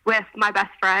with my best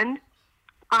friend.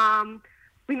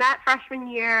 We met freshman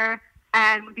year,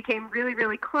 and we became really,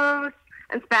 really close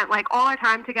and spent, like, all our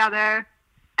time together.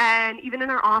 And even in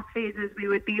our off phases, we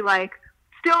would be, like,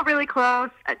 still really close,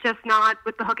 just not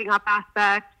with the hooking up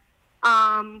aspect.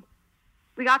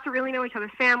 We got to really know each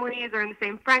other's families, or in the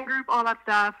same friend group, all that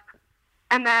stuff.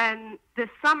 And then this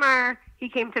summer, he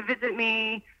came to visit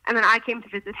me, and then I came to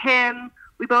visit him.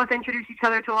 We both introduced each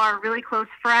other to our really close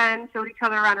friends, showed each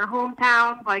other around our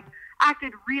hometowns, like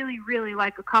acted really, really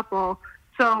like a couple.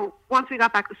 So once we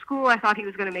got back to school, I thought he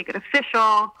was going to make it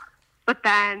official. But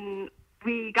then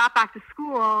we got back to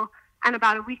school, and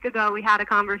about a week ago, we had a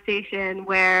conversation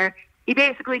where he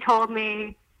basically told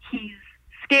me he's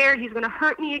scared he's going to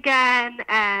hurt me again,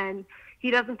 and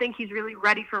he doesn't think he's really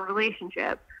ready for a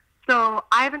relationship. So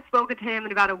I haven't spoken to him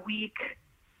in about a week,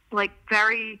 like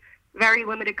very, very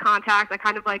limited contact. I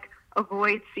kind of like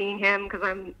avoid seeing him because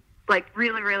I'm like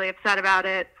really, really upset about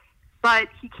it. But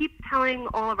he keeps telling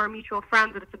all of our mutual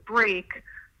friends that it's a break.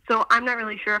 So I'm not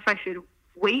really sure if I should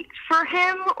wait for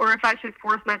him or if I should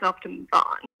force myself to move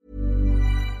on.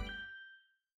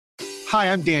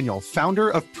 Hi, I'm Daniel, founder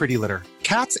of Pretty Litter.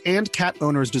 Cats and cat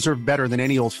owners deserve better than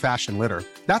any old-fashioned litter.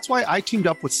 That's why I teamed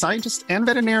up with scientists and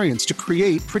veterinarians to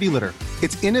create Pretty Litter.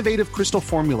 Its innovative crystal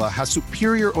formula has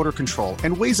superior odor control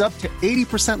and weighs up to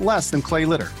 80% less than clay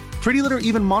litter. Pretty Litter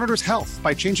even monitors health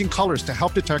by changing colors to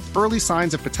help detect early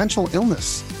signs of potential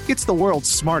illness. It's the world's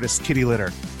smartest kitty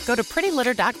litter. Go to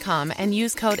prettylitter.com and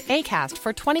use code ACAST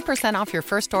for 20% off your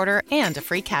first order and a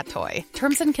free cat toy.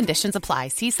 Terms and conditions apply.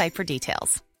 See site for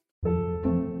details.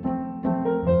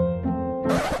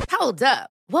 Hold up.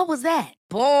 What was that?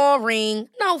 Boring.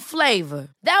 No flavor.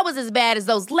 That was as bad as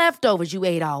those leftovers you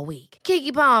ate all week.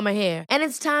 Keke Palmer here, and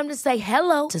it's time to say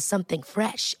hello to something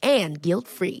fresh and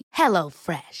guilt-free. Hello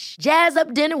Fresh. Jazz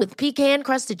up dinner with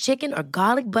pecan-crusted chicken or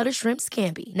garlic butter shrimp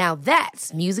scampi. Now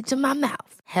that's music to my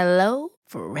mouth. Hello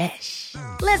Fresh.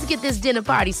 Let's get this dinner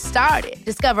party started.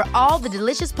 Discover all the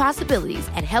delicious possibilities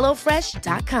at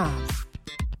hellofresh.com.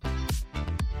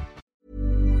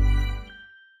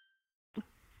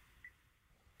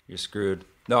 You're screwed.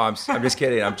 No, I'm just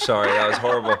kidding. I'm sorry. That was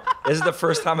horrible. This is the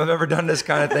first time I've ever done this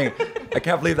kind of thing. I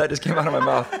can't believe that just came out of my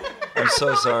mouth. I'm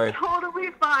so sorry.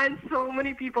 Totally fine. So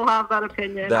many people have that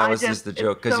opinion. That was just the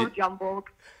joke. It's so jumbled.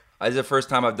 This is the first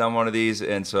time I've done one of these,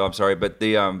 and so I'm sorry. But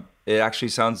it actually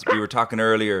sounds, we were talking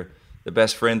earlier, the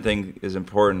best friend thing is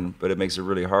important, but it makes it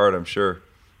really hard, I'm sure.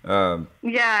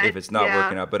 If it's not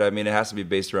working out. But I mean, it has to be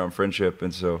based around friendship,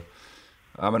 and so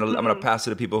I'm gonna pass it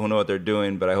to people who know what they're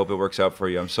doing, but I hope it works out for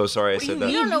you. I'm so sorry I said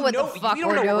that. You don't know what the fuck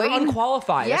we're doing. We're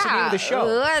unqualified. That's the name of the show.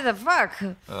 What the fuck?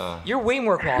 You're way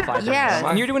more qualified than us,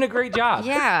 and you're doing a great job.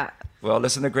 Yeah. Well,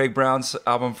 listen to Greg Brown's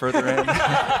album Further In.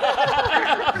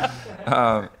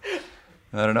 I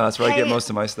don't know. That's where I get most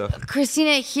of my stuff.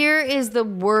 Christina, here is the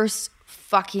worst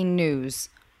fucking news.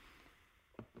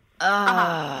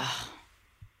 I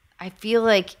feel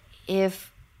like if...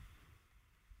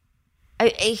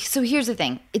 so here's the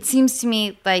thing. It seems to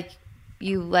me like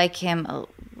you like him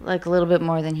like a little bit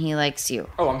more than he likes you.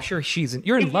 Oh, I'm sure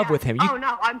you're in love with him. Oh,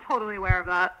 no. I'm totally aware of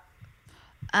that.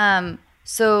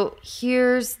 So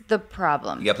here's the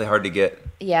problem. You got to play hard to get.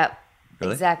 Yep.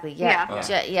 Really? Exactly. Yeah.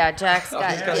 Yeah. Jack's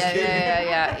got.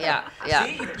 Yeah.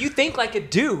 See, you think like a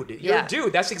dude. You're a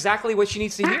dude. That's exactly what she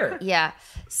needs to hear. Yeah.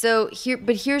 So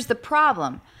here's the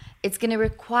problem. It's going to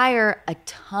require a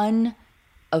ton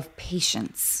of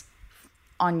patience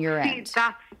on your end. See,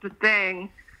 that's the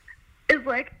thing. Is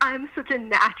like I'm such a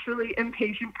naturally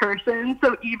impatient person,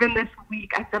 so even this week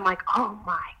I've been like, oh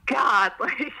my god,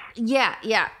 like. Yeah.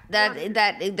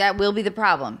 That will be the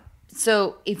problem.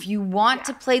 So if you want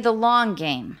to play the long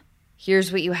game,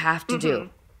 here's what you have to do.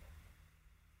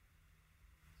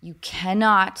 You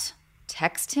cannot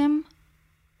text him,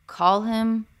 call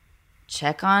him,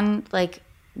 check on like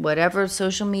whatever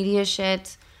social media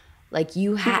shit. Like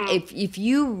you have, if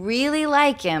you really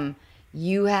like him,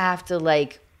 you have to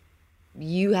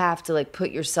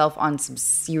put yourself on some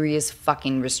serious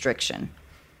fucking restriction.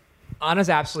 Anna's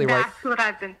absolutely right. That's what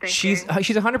I've been thinking. She's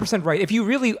 100% right. If you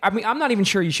really, I mean, I'm not even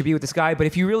sure you should be with this guy, but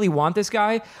if you really want this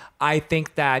guy, I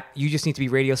think that you just need to be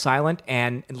radio silent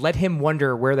and let him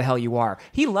wonder where the hell you are.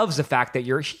 He loves the fact that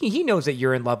he knows that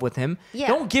you're in love with him. Yeah.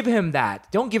 Don't give him that.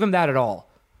 Don't give him that at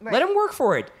all. Right. Let him work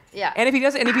for it. Yeah. And if he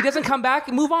doesn't come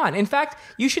back, move on. In fact,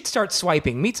 you should start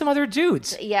swiping. Meet some other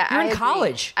dudes. Yeah, You're I in agree.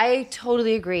 college. I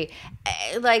totally agree.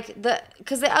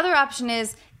 Because the other option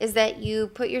is that you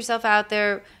put yourself out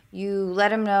there, you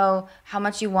let him know how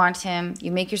much you want him, you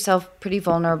make yourself pretty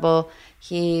vulnerable.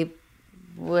 You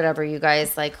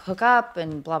guys like hook up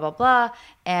and blah blah blah,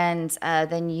 and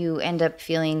then you end up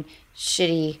feeling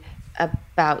shitty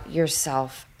about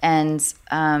yourself, and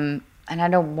I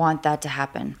don't want that to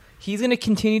happen. He's going to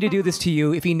continue to do this to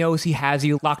you if he knows he has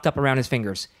you locked up around his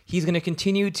fingers. He's going to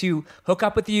continue to hook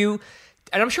up with you,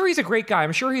 And I'm sure he's a great guy.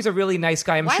 I'm sure he's a really nice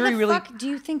guy. I'm Why sure the he really. fuck do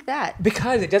you think that?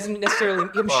 Because it doesn't necessarily.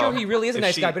 I'm sure he really is a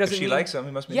nice guy, but doesn't if she mean likes him,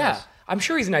 he must be Yeah, nice. I'm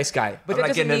sure he's a nice guy. But I'm that not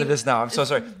doesn't getting into mean- this now. I'm so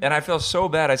sorry, and I feel so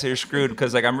bad. I say you're screwed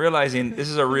because like I'm realizing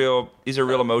these are real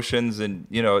emotions, and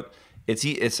you know,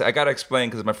 it's I gotta explain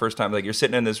because it's my first time. Like you're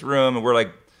sitting in this room and we're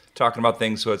like talking about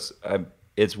things, so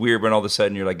it's weird when all of a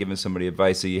sudden you're like giving somebody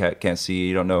advice that you can't see,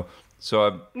 you don't know.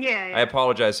 So I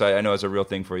apologize. I know it's a real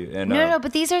thing for you. And No,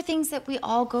 but these are things that we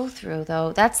all go through,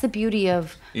 though. That's the beauty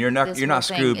of you're not this you're whole not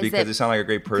thing, screwed is because that, you sound like a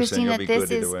great person. Christina, You'll be this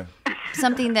good either is way.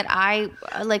 something that I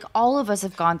like. All of us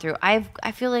have gone through. I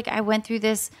feel like I went through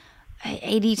this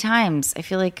 80 times. I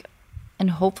feel like, and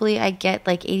hopefully I get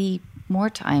like 80 more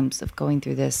times of going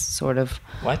through this sort of.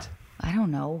 What? I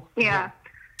don't know. Yeah.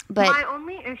 But my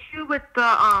only issue with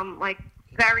the like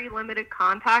very limited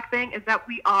contact thing is that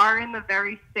we are in the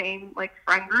very same like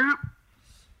friend group,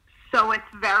 so it's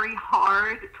very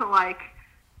hard to like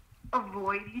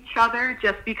avoid each other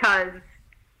just because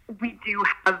we do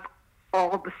have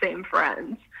all the same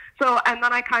friends. So, and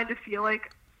then I kind of feel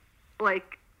like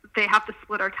they have to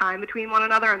split our time between one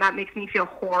another, and that makes me feel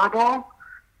horrible.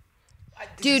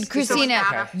 dude,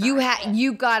 Christina,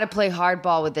 you got to play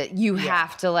hardball with it. You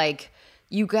have to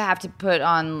you have to put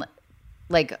on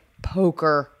like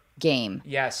poker game.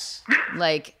 Yes.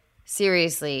 Like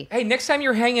seriously. Hey, next time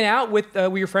you're hanging out with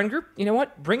your friend group, you know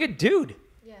what? Bring a dude.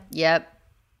 Yeah. Yep.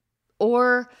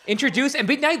 Or introduce and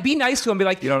be nice to him. Be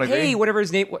like, you don't hey, agree? whatever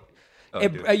his name.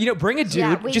 Bring a dude.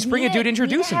 Yeah, wait, just bring a dude.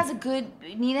 Introduce Nina him.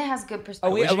 Nina has a good perspective.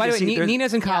 Oh wait. By the way,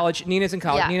 Nina's in college. Nina's in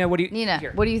college. Yeah. Nina, what do you? Nina,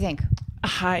 here. what do you think?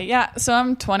 Hi. Yeah. So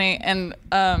I'm 20, and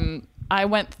I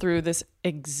went through this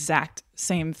exact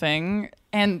same thing.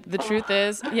 And the truth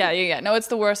is, yeah. No, it's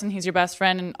the worst, and he's your best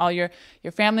friend, and all your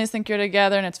families think you're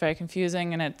together, and it's very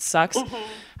confusing, and it sucks.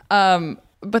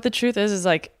 But the truth is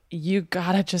like, you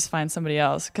gotta just find somebody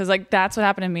else, because like that's what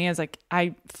happened to me. Is like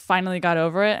I finally got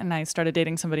over it, and I started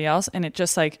dating somebody else, and it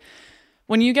just like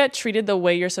when you get treated the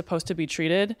way you're supposed to be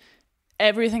treated,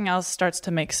 everything else starts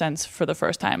to make sense for the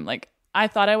first time. Like I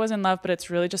thought I was in love, but it's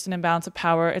really just an imbalance of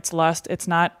power. It's lust. It's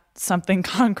not something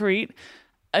concrete.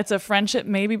 It's a friendship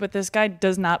maybe, but this guy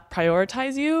does not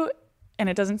prioritize you, and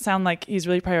it doesn't sound like he's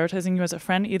really prioritizing you as a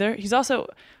friend either. He's also,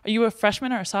 are you a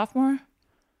freshman or a sophomore?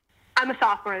 I'm a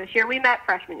sophomore this year. We met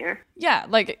freshman year. Yeah,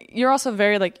 like you're also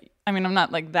very like, I mean, I'm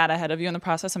not like that ahead of you in the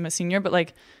process. I'm a senior, but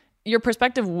like your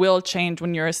perspective will change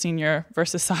when you're a senior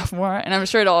versus sophomore. And I'm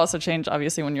sure it'll also change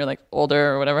obviously when you're like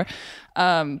older or whatever.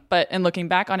 But in looking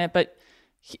back on it, but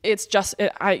it's just,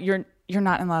 you're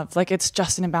not in love. Like it's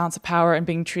just an imbalance of power and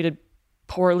being treated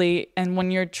poorly. And when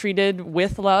you're treated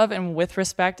with love and with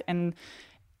respect and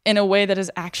in a way that is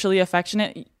actually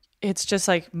affectionate, it's just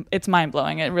like, it's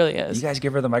mind-blowing. It really is. You guys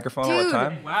give her the microphone all the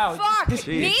time? Wow. Fuck,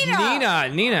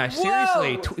 Nina,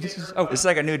 seriously. This is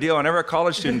like a new deal. Whenever a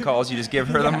college student calls, you just give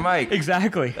her the mic.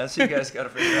 Exactly. That's what you guys got to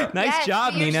figure out. Nice Yes,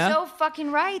 job, you're Nina. so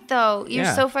fucking right, though. You're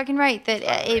Yeah. so fucking right that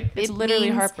It's literally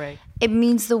means, heartbreak. It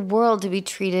means the world to be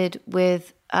treated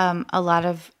with a lot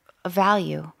of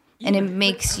value, and it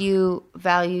makes you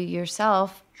value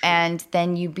yourself, and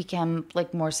then you become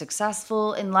like more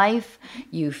successful in life.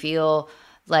 You feel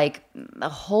like a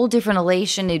whole different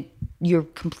elation. You're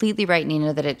completely right,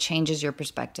 Nina, that it changes your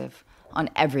perspective on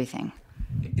everything.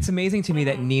 It's amazing to me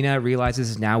that Nina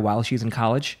realizes now while she's in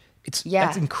college.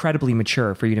 That's incredibly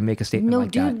mature for you to make a statement No, like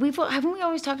dude, that. haven't we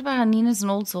always talked about how Nina's an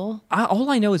old soul?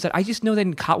 All I know is that I just know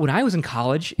that when I was in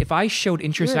college, if I showed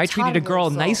interest You're and a I treated a toddler girl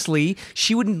soul. nicely,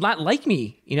 she would not like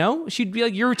me. You know, she'd be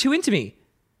like, "You're too into me.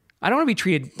 I don't want to be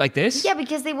treated like this." Yeah,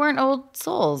 because they weren't old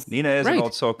souls. Nina is an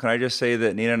old soul. Can I just say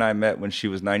that Nina and I met when she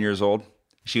was 9 years old?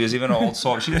 She was even an old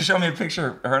soul. She just showed me a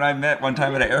picture. Her and I met one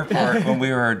time at an airport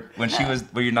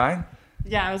were you 9?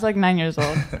 Yeah, I was like 9 years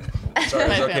old. Sorry,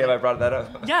 it's okay if I brought that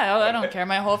up. Yeah, I don't care.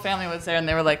 My whole family was there, and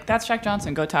they were like, "That's Jack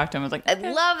Johnson. Go talk to him." I was like, I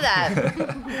love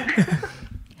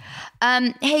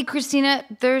that. Hey, Christina,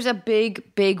 there's a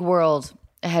big, big world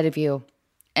ahead of you,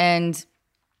 and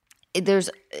there's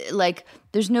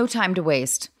no time to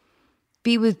waste.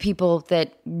 Be with people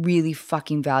that really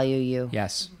fucking value you.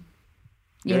 Yes.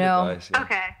 You know.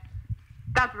 Okay.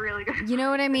 That's really good. You know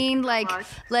what I mean? And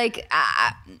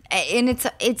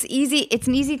it's easy. It's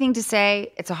an easy thing to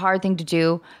say. It's a hard thing to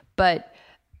do, but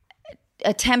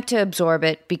attempt to absorb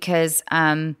it because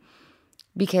you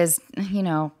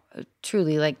know,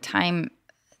 truly, like time,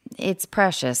 it's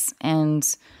precious, and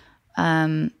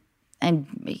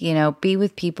you know, be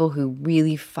with people who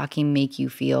really fucking make you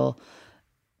feel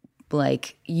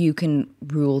like you can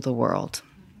rule the world.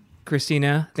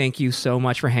 Christina, thank you so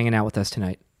much for hanging out with us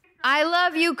tonight. I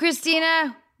love you,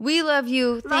 Christina. We love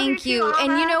you. Thank you you. too, And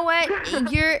you Alma. know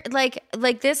what? You're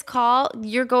like this call,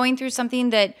 you're going through something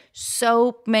that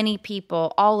so many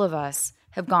people, all of us,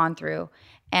 have gone through.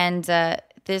 And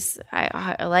this,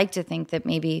 I like to think that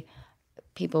maybe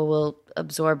people will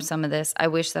absorb some of this. I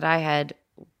wish that I had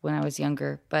when I was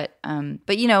younger. But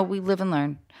you know, we live and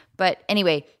learn. But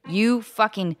anyway, you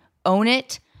fucking own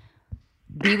it.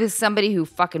 Be with somebody who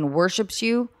fucking worships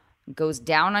you, goes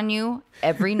down on you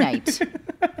every night.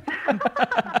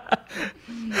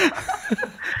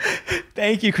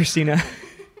 Thank you, Christina.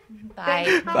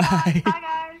 Bye. Bye.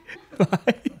 Bye,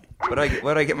 guys.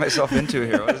 What I get myself into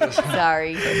here? What is this?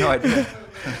 Sorry. I have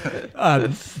no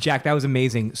idea. Jack, that was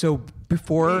amazing. So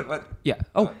before, Wait, what? Yeah.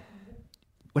 Oh,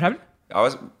 what happened?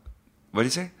 What did you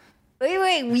say?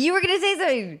 Wait. You were gonna say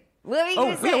something. What were you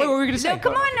gonna say? What were we gonna say? No,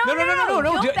 come on. No.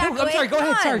 Don't back I'm away. sorry. Go Come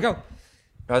ahead. on. Sorry. Go.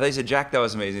 Oh, they said Jack, that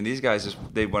was amazing. These guys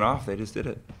they went off. They just did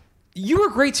it. You were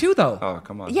great too, though. Oh,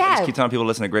 come on. Yeah. I just keep telling people to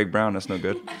listen to Greg Brown. That's no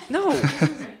good. No.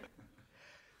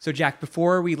 So, Jack,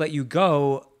 before we let you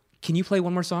go, can you play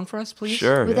one more song for us, please?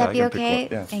 Sure. Would yeah, that I be can pick okay?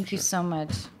 one. Yeah, Thank you sure. so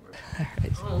much.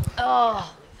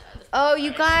 Oh,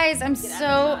 you guys,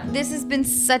 this has been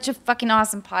such a fucking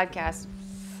awesome podcast,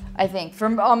 I think,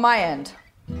 from on my end.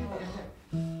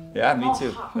 Yeah, me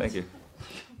too. Thank you.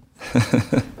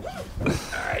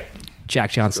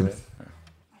 Jack Johnson.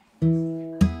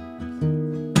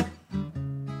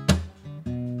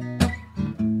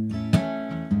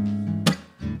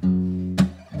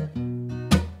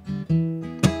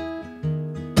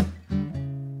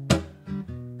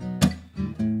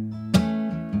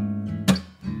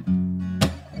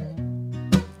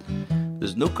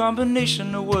 There's no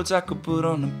combination of words I could put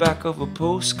on the back of a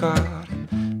postcard.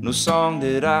 No song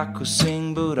that I could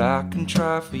sing, but I can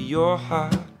try for your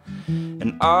heart.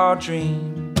 And our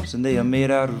dreams, and they are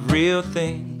made out of real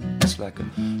things, like a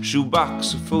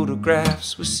shoebox of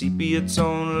photographs with sepia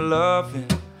tone loving.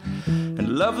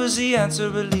 And love is the answer,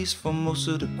 at least for most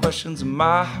of the questions in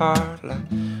my heart, like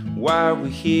why are we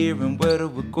here and where do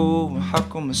we go and how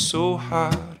come it's so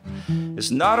hard.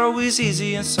 It's not always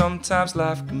easy and sometimes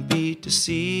life can be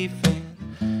deceiving.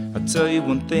 I tell you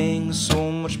one thing, it's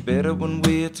so much better when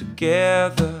we're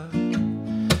together.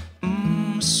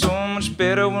 So much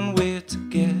better when we're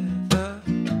together.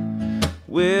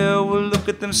 Well, we'll look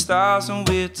at them stars when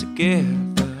we're together.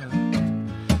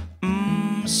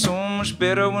 So much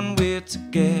better when we're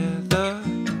together.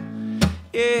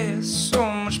 Yeah, so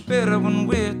much better when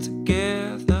we're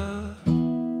together.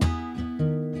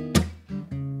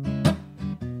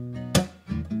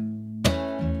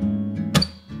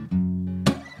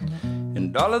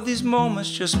 And all of these moments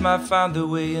just might find their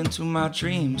way into my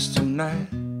dreams tonight.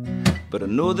 But I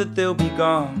know that they'll be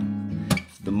gone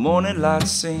if the morning light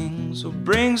sings or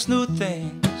brings new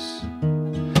things.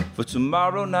 For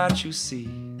tomorrow night you see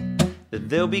that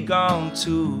they'll be gone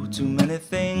too. Too many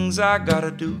things I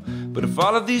gotta do. But if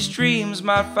all of these dreams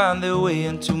might find their way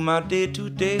into my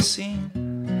day-to-day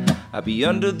scene, I'd be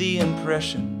under the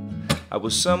impression I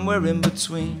was somewhere in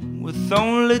between, with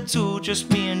only two, just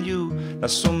me and you. Not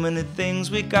so many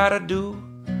things we gotta do,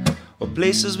 or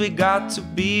places we got to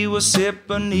be. We'll sit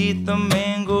beneath the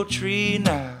mango tree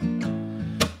now.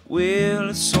 Well,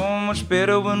 it's so much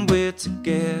better when we're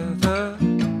together.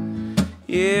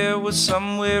 Yeah, we're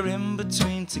somewhere in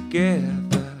between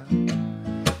together.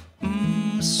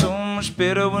 So much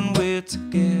better when we're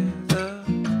together.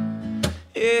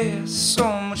 Yeah, so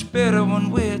much better when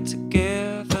we're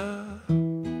together.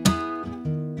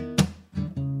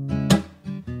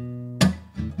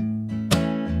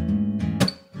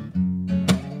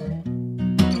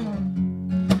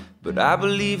 But I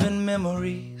believe in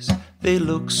memories, they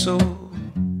look so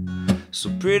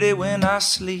pretty when I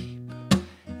sleep.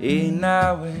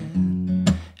 Now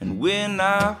and when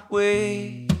I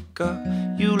wake up,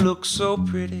 you look so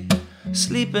pretty,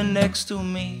 sleeping next to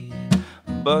me.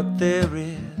 But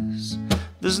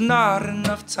there's not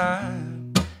enough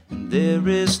time, and there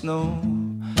is no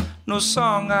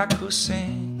song I could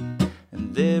sing,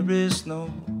 and there is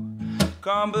no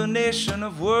combination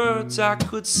of words I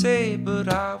could say, but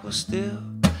I will still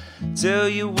tell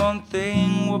you one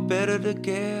thing, we're better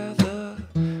together.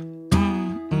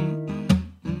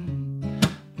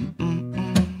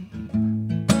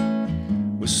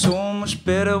 We're so much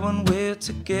better when we're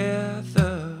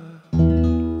together.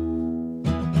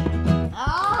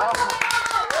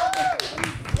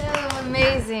 So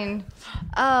amazing.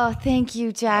 Oh, thank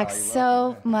you, Jack,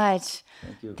 so much.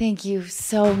 Thank you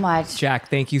so much. Jack,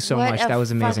 thank you so What much. a That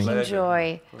was amazing. fucking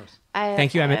joy.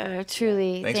 Thank you, Emmett.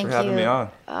 Truly, Thanks thank for having you. me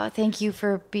on. Oh, thank you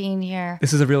for being here.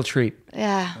 This is a real treat.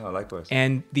 Yeah. Oh, likewise.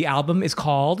 And the album is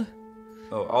called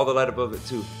Oh, All the Light Above It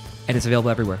too. and it's available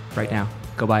everywhere right now.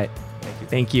 Go buy it.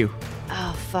 Thank you.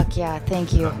 Oh, fuck yeah.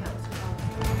 Thank you.